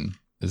suspicion,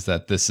 is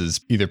that this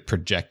is either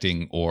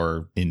projecting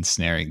or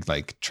ensnaring,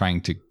 like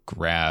trying to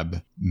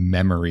grab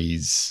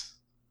memories.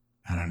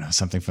 I don't know,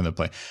 something from the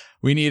play.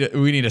 We need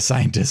a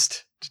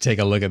scientist. to take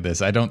a look at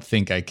this. I don't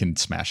think I can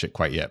smash it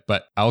quite yet,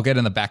 but I'll get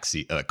in the back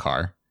seat of the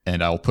car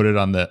and I'll put it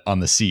on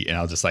the seat, and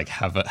I'll just like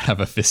have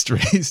a fist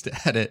raised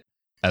at it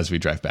as we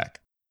drive back.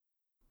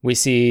 We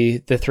see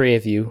the three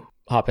of you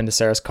hop into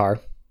Sarah's car,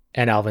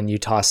 and Alvin, you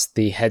toss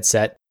the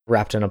headset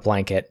wrapped in a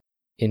blanket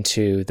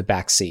into the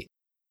back seat.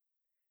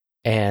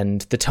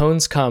 And the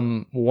tones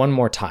come one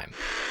more time.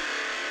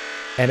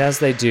 And as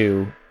they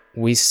do,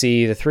 we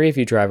see the three of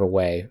you drive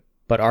away,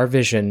 but our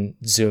vision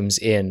zooms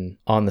in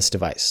on this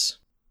device.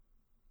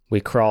 We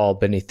crawl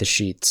beneath the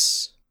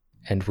sheets,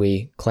 and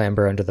we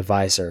clamber under the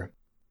visor.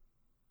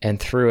 And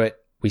through it,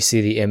 we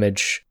see the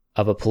image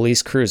of a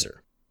police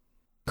cruiser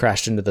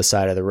crashed into the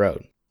side of the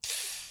road.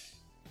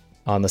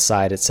 On the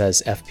side, it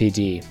says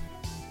FPD.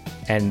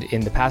 And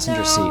in the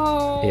passenger seat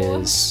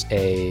is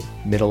a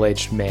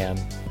middle-aged man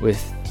with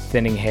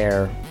thinning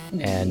hair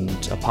and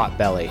a pot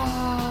belly.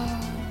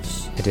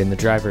 And in the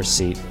driver's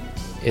seat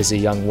is a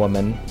young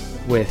woman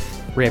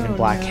with raven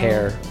black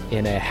hair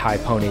in a high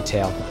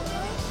ponytail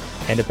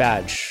and a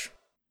badge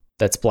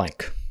that's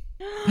blank.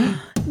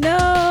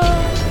 No!